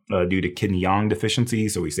spermatorrhea due to kidney yang deficiency.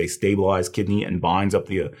 So we say stabilize kidney and binds up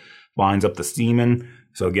the semen.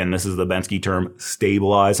 So again, this is the Bensky term,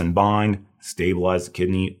 stabilize and bind. Stabilize the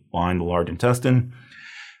kidney, bind the large intestine.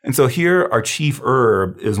 And so here, our chief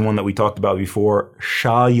herb is one that we talked about before,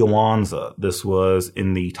 Sha Yuanzi. This was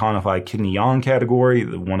in the tonified kidney yang category,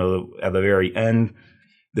 at the very end.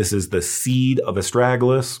 This is the seed of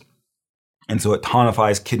astragalus. And so it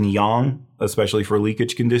tonifies kidney yang, especially for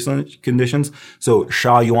leakage conditions. So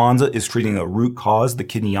Sha Yuanzi is treating a root cause, the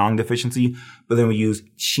kidney yang deficiency. But then we use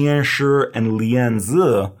Qianshi and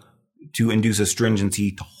Lianzi to induce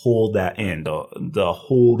astringency to hold that in, to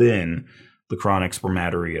hold in the chronic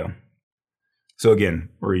spermatorrhea. So again,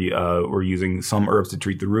 we're using some herbs to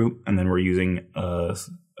treat the root, and then we're using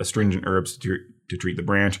astringent herbs to treat the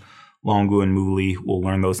branch. Longu and Muli, we'll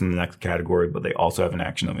learn those in the next category, but they also have an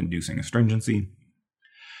action of inducing astringency.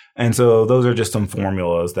 And so those are just some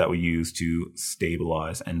formulas that we use to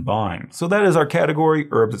stabilize and bind. So that is our category,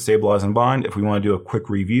 herbs that stabilize and bind. If we want to do a quick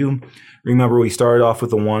review, remember we started off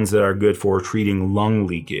with the ones that are good for treating lung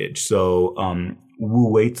leakage. So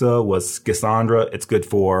Wuweiza was Schisandra. It's good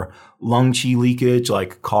for lung qi leakage,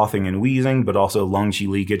 like coughing and wheezing, but also lung qi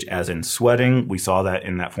leakage as in sweating. We saw that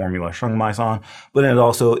in that formula Shengmai-san. But it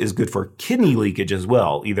also is good for kidney leakage as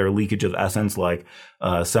well, either leakage of essence like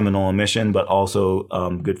seminal emission, but also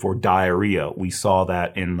good for diarrhea. We saw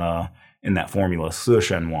that in that formula Si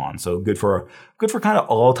Shen-wan. So good for kind of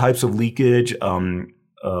all types of leakage.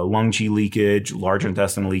 Lung qi leakage, large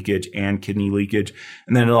intestine leakage, and kidney leakage.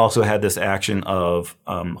 And then it also had this action of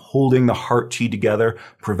holding the heart qi together,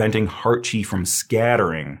 preventing heart qi from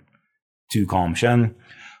scattering to calm shen.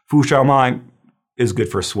 Fu Shao Mai is good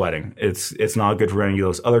for sweating. It's not good for any of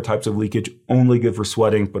those other types of leakage, only good for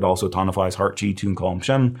sweating, but also tonifies heart qi to calm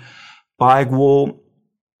shen. Baiguo,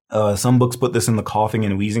 some books put this in the coughing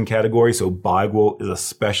and wheezing category, so Baiguo is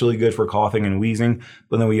especially good for coughing and wheezing.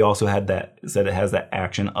 But then we also said it has that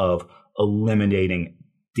action of eliminating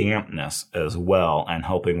dampness as well and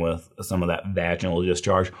helping with some of that vaginal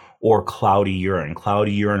discharge or cloudy urine.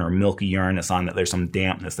 Cloudy urine or milky urine, a sign that there's some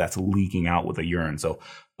dampness that's leaking out with the urine. So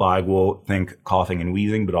Baiguo, think coughing and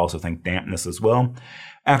wheezing, but also think dampness as well.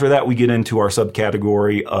 After that, we get into our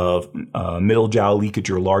subcategory of middle jiao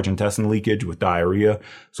leakage or large intestine leakage with diarrhea.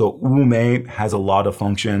 So Wumei has a lot of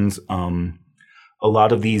functions. A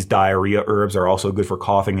lot of these diarrhea herbs are also good for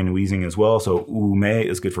coughing and wheezing as well. So Wumei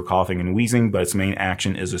is good for coughing and wheezing, but its main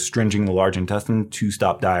action is astringing the large intestine to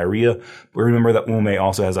stop diarrhea. But remember that Wumei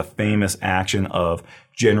also has a famous action of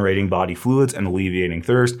generating body fluids and alleviating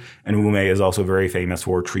thirst. And Wumei is also very famous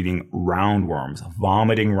for treating roundworms,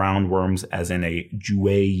 vomiting roundworms as in a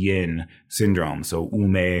Jue Yin syndrome. So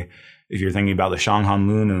Wumei, if you're thinking about the Shanghan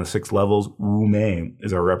Lun and the 6 levels, Wumei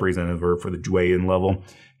is our representative verb for the Jue Yin level.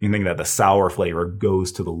 You can think that the sour flavor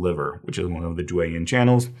goes to the liver, which is one of the Jue Yin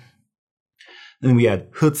channels. Then we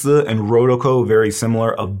had Hutze and Rodoko, very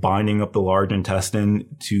similar, of binding up the large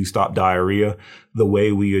intestine to stop diarrhea. The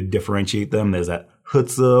way we would differentiate them is that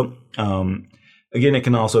Hutze, again, it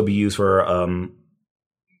can also be used for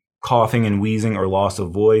coughing and wheezing or loss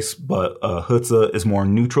of voice, but Hutze is more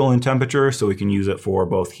neutral in temperature, so we can use it for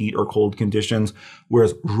both heat or cold conditions,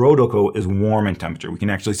 whereas Rodoko is warm in temperature. We can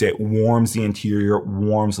actually say it warms the interior,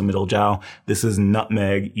 warms the middle jiao. This is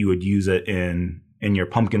nutmeg. You would use it in your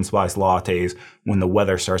pumpkin spice lattes. When the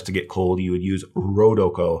weather starts to get cold, you would use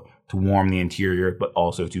Rodoko to warm the interior, but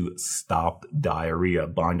also to stop diarrhea,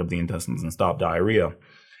 bind up the intestines and stop diarrhea.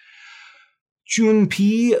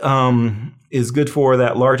 Chunpi is good for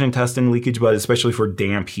that large intestine leakage, but especially for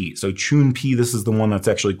damp heat. So Chunpi, this is the one that's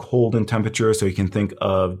actually cold in temperature. So you can think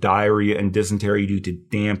of diarrhea and dysentery due to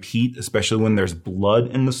damp heat, especially when there's blood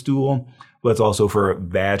in the stool. But it's also for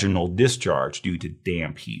vaginal discharge due to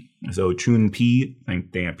damp heat. So Chunpi,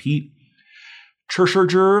 think damp heat.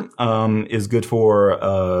 Chishirjur is good for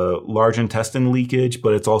large intestine leakage,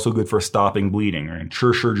 but it's also good for stopping bleeding. Right?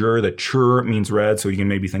 Chishirjur, the chur means red, so you can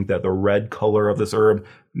maybe think that the red color of this herb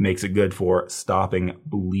makes it good for stopping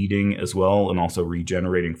bleeding as well, and also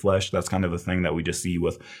regenerating flesh. That's kind of the thing that we just see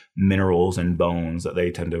with minerals and bones, that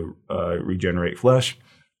they tend to regenerate flesh.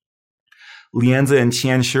 Lianzi and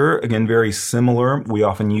qianshi, again, very similar. We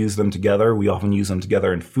often use them together. We often use them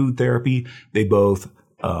together in food therapy. They both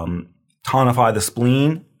tonify the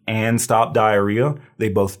spleen and stop diarrhea. They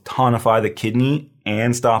both tonify the kidney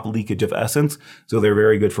and stop leakage of essence. So they're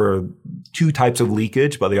very good for two types of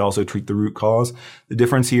leakage, but they also treat the root cause. The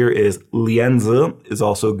difference here is lianzi is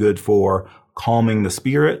also good for calming the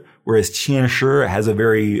spirit, whereas qianshi has a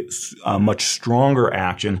very much stronger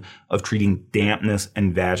action of treating dampness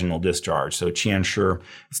and vaginal discharge. So qianshi,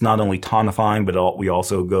 it's not only tonifying, but we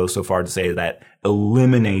also go so far to say that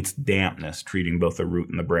eliminates dampness, treating both the root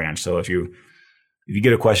and the branch. So if you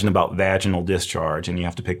get a question about vaginal discharge and you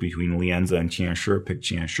have to pick between lianzi and qianshi, pick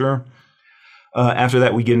qianshi. After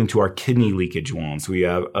that, we get into our kidney leakage ones. We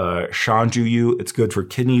have shanjuyu. It's good for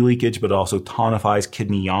kidney leakage, but also tonifies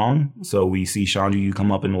kidney yang. So we see shanjuyu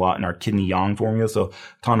come up a lot in our kidney yang formula. So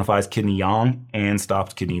tonifies kidney yang and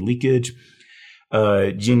stops kidney leakage.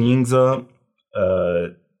 Jinyingzi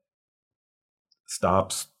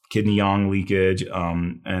stops kidney yang leakage,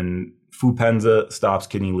 and fupenzi stops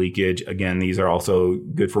kidney leakage. Again, these are also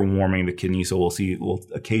good for warming the kidney. So we'll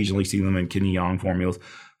occasionally see them in kidney yang formulas.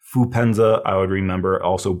 Fupenzi, I would remember,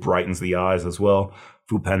 also brightens the eyes as well.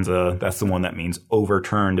 Fupenzi, that's the one that means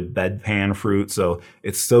overturned bedpan fruit. So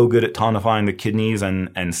it's so good at tonifying the kidneys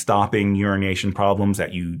and stopping urination problems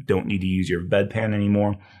that you don't need to use your bedpan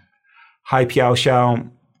anymore. Hai Piao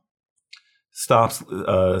Xiao stops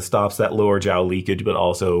that lower jiao leakage, but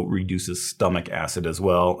also reduces stomach acid as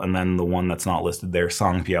well. And then the one that's not listed there,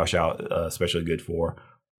 Sang Piao Xiao, especially good for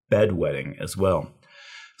bedwetting as well.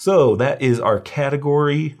 So that is our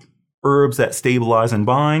category, herbs that stabilize and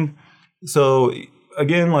bind. So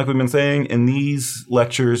again, like we've been saying, in these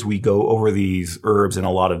lectures, we go over these herbs in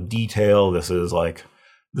a lot of detail. This is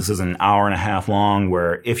an hour and a half long,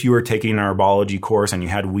 where if you were taking an herbology course and you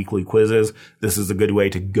had weekly quizzes, this is a good way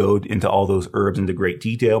to go into all those herbs into great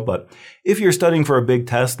detail. But if you're studying for a big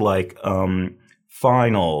test like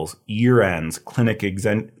finals, year ends, clinic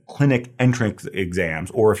entrance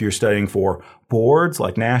exams, or if you're studying for boards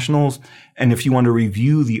like nationals, and if you want to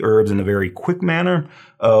review the herbs in a very quick manner,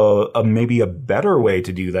 maybe a better way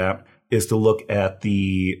to do that is to look at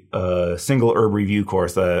the single herb review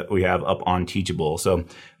course that we have up on Teachable. So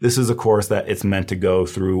this is a course that it's meant to go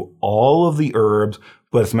through all of the herbs,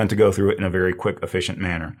 but it's meant to go through it in a very quick, efficient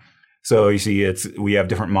manner. So you see, we have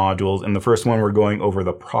different modules. In the first one, we're going over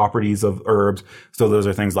the properties of herbs. So those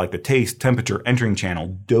are things like the taste, temperature, entering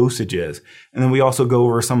channel, dosages. And then we also go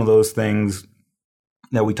over some of those things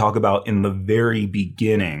that we talk about in the very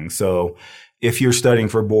beginning. So if you're studying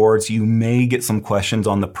for boards, you may get some questions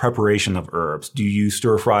on the preparation of herbs. Do you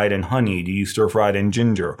stir fry it in honey? Do you stir fry it in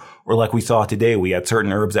ginger? Or like we saw today, we had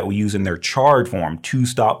certain herbs that we use in their charred form to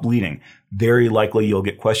stop bleeding. Very likely you'll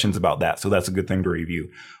get questions about that. So that's a good thing to review.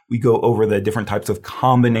 We go over the different types of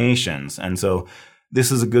combinations. And so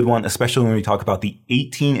this is a good one, especially when we talk about the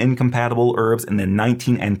 18 incompatible herbs and the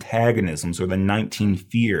 19 antagonisms, or the 19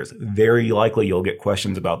 fears. Very likely you'll get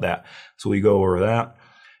questions about that. So we go over that.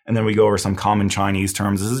 And then we go over some common Chinese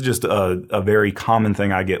terms. This is just a very common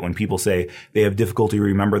thing I get when people say they have difficulty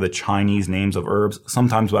remember the Chinese names of herbs.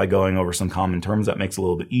 Sometimes by going over some common terms, that makes it a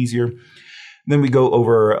little bit easier. Then we go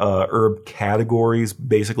over herb categories.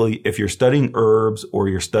 Basically, if you're studying herbs, or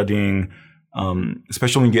you're studying,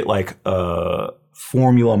 especially when you get like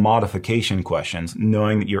formula modification questions,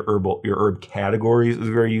 knowing that your herb categories is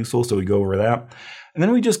very useful. So we go over that. And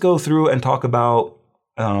then we just go through and talk about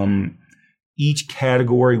each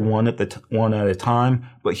category one at a time.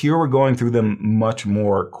 But here we're going through them much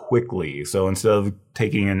more quickly. So instead of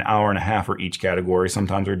taking an hour and a half for each category,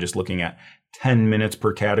 sometimes we're just looking at 10 minutes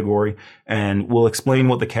per category, and we'll explain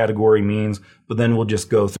what the category means, but then we'll just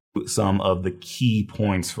go through some of the key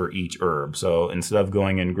points for each herb. So instead of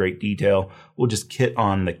going in great detail, we'll just hit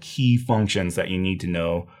on the key functions that you need to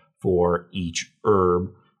know for each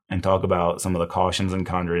herb and talk about some of the cautions and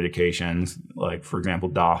contraindications. Like, for example,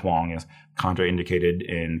 Da Huang is contraindicated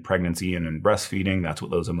in pregnancy and in breastfeeding. That's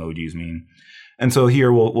what those emojis mean. And so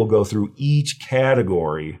here we'll go through each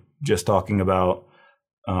category, just talking about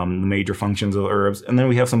the major functions of herbs. And then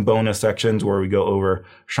we have some bonus sections where we go over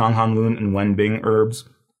Shanghanlun and Wenbing herbs.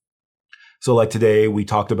 So like today, we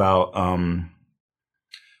talked about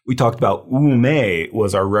We talked about Wu Mei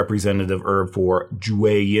was our representative herb for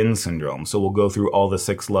Jue Yin syndrome. So we'll go through all the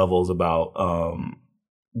 6 levels about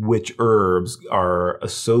which herbs are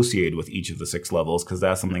associated with each of the 6 levels, because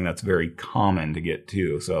that's something that's very common to get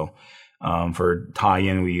to. So for Tai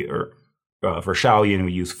Yin, for Shao Yin,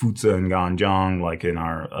 we use Fuzi and Ganjiang, like in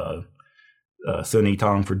our Suni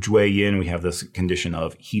Tang. For Jue Yin, we have this condition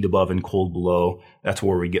of heat above and cold below. That's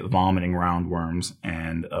where we get vomiting roundworms,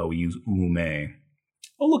 and we use Wu Mei.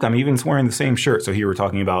 Oh, look, I'm even wearing the same shirt. So here we're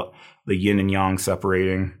talking about the yin and yang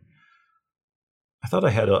separating. I thought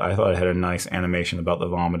I had a nice animation about the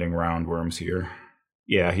vomiting roundworms here.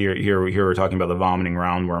 Yeah, here we're talking about the vomiting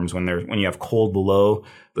roundworms. When you have cold below,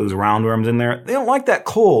 those roundworms in there, they don't like that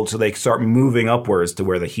cold, so they start moving upwards to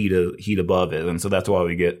where the heat above is, and so that's why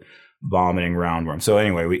we get vomiting roundworms. So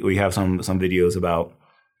anyway, we have some videos about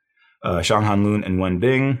Shanghan Lun and Wen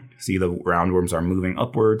Bing. See, the roundworms are moving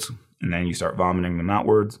upwards, and then you start vomiting them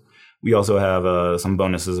outwards. We also have some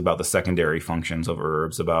bonuses about the secondary functions of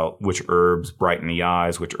herbs, about which herbs brighten the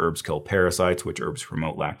eyes, which herbs kill parasites, which herbs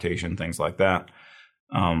promote lactation, things like that.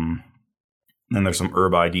 Then there's some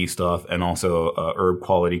herb ID stuff, and also herb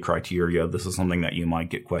quality criteria. This is something that you might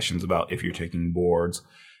get questions about if you're taking boards.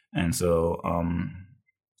 And so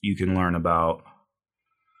you can learn about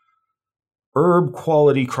herb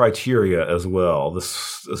quality criteria as well.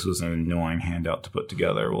 This was an annoying handout to put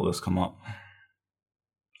together. Will this come up?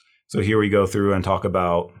 So here we go through and talk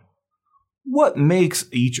about what makes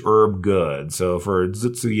each herb good. So for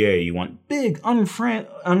Zitsuye, you want big,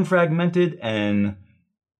 unfragmented, and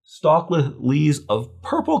stalkless leaves of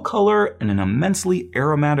purple color and an immensely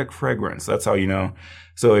aromatic fragrance. That's how you know.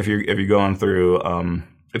 So if you're going through,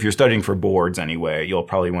 if you're studying for boards anyway, you'll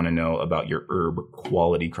probably want to know about your herb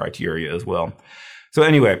quality criteria as well. So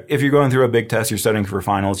anyway, if you're going through a big test, you're studying for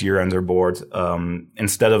finals, year ends, or boards,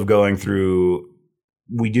 instead of going through,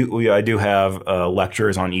 I do have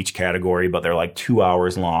lectures on each category, but they're like 2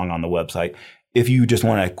 hours long on the website. If you just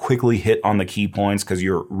want to quickly hit on the key points because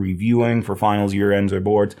you're reviewing for finals, year ends, or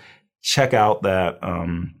boards, check out that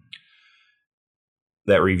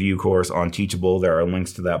review course on Teachable. There are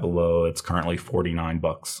links to that below. It's currently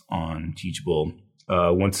 $49 on Teachable.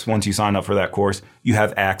 Once you sign up for that course, you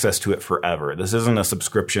have access to it forever. This isn't a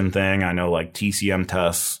subscription thing. I know like TCM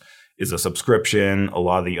tests is a subscription. A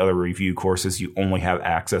lot of the other review courses, you only have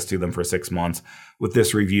access to them for 6 months. With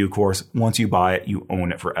this review course, once you buy it, you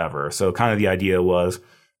own it forever. So kind of the idea was,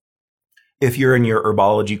 if you're in your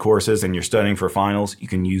herbology courses and you're studying for finals, you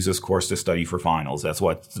can use this course to study for finals. That's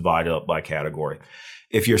why it's divided up by category.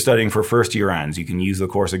 If you're studying for first year ends, you can use the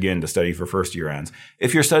course again to study for first year ends.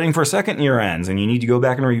 If you're studying for second year ends and you need to go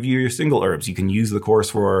back and review your single herbs, you can use the course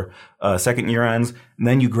for second year ends. And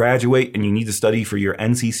then you graduate and you need to study for your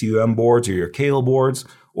NCCUM boards or your CALE boards,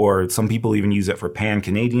 or some people even use it for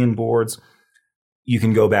Pan-Canadian boards. You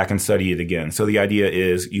can go back and study it again. So the idea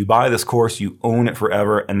is you buy this course, you own it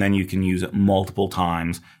forever, and then you can use it multiple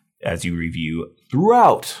times as you review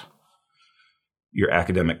throughout your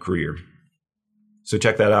academic career. So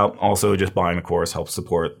check that out. Also, just buying the course helps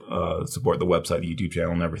support the website, the YouTube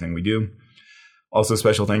channel, and everything we do. Also,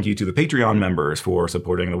 special thank you to the Patreon members for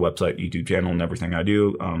supporting the website, YouTube channel, and everything I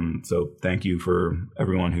do. So thank you for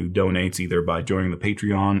everyone who donates either by joining the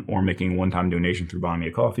Patreon or making a one-time donation through buying me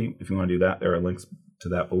a coffee. If you want to do that, there are links to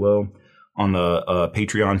that below. On the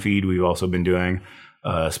Patreon feed, we've also been doing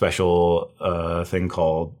a special thing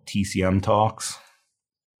called TCM Talks.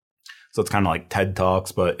 So it's kind of like TED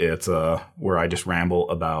Talks, but it's where I just ramble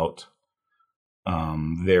about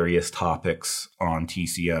various topics on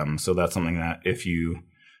TCM. So that's something that if you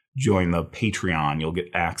join the Patreon, you'll get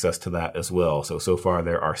access to that as well. So far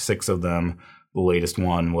there are 6 of them. The latest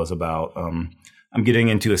one was about, I'm getting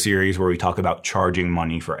into a series where we talk about charging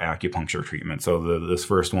money for acupuncture treatment. So this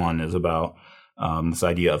first one is about this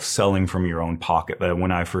idea of selling from your own pocket. That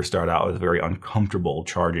when I first started out, I was very uncomfortable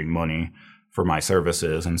charging money for my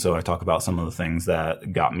services. And so I talk about some of the things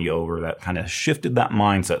that got me over, that kind of shifted that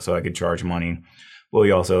mindset so I could charge money. But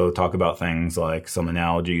we also talk about things like some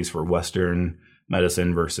analogies for Western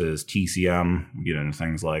medicine versus TCM. We get into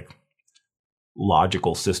things like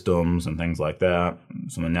logical systems and things like that.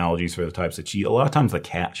 Some analogies for the types of chi. A lot of times the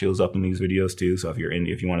cat shows up in these videos too. So if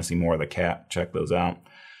you want to see more of the cat, check those out.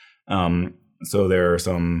 So there are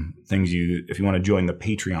some things if you want to join the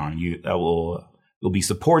Patreon, you'll be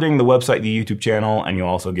supporting the website, the YouTube channel, and you'll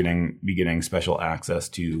also be getting special access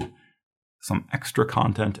to some extra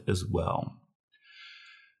content as well.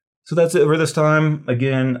 So that's it for this time.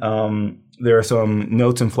 Again, there are some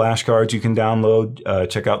notes and flashcards you can download.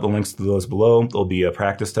 Check out the links to those below. There'll be a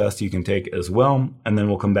practice test you can take as well. And then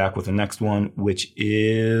we'll come back with the next one, which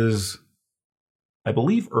is I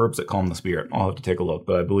believe herbs that calm the spirit. I'll have to take a look,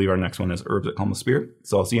 but I believe our next one is herbs that calm the spirit.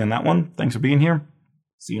 So I'll see you in that one. Thanks for being here.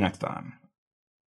 See you next time.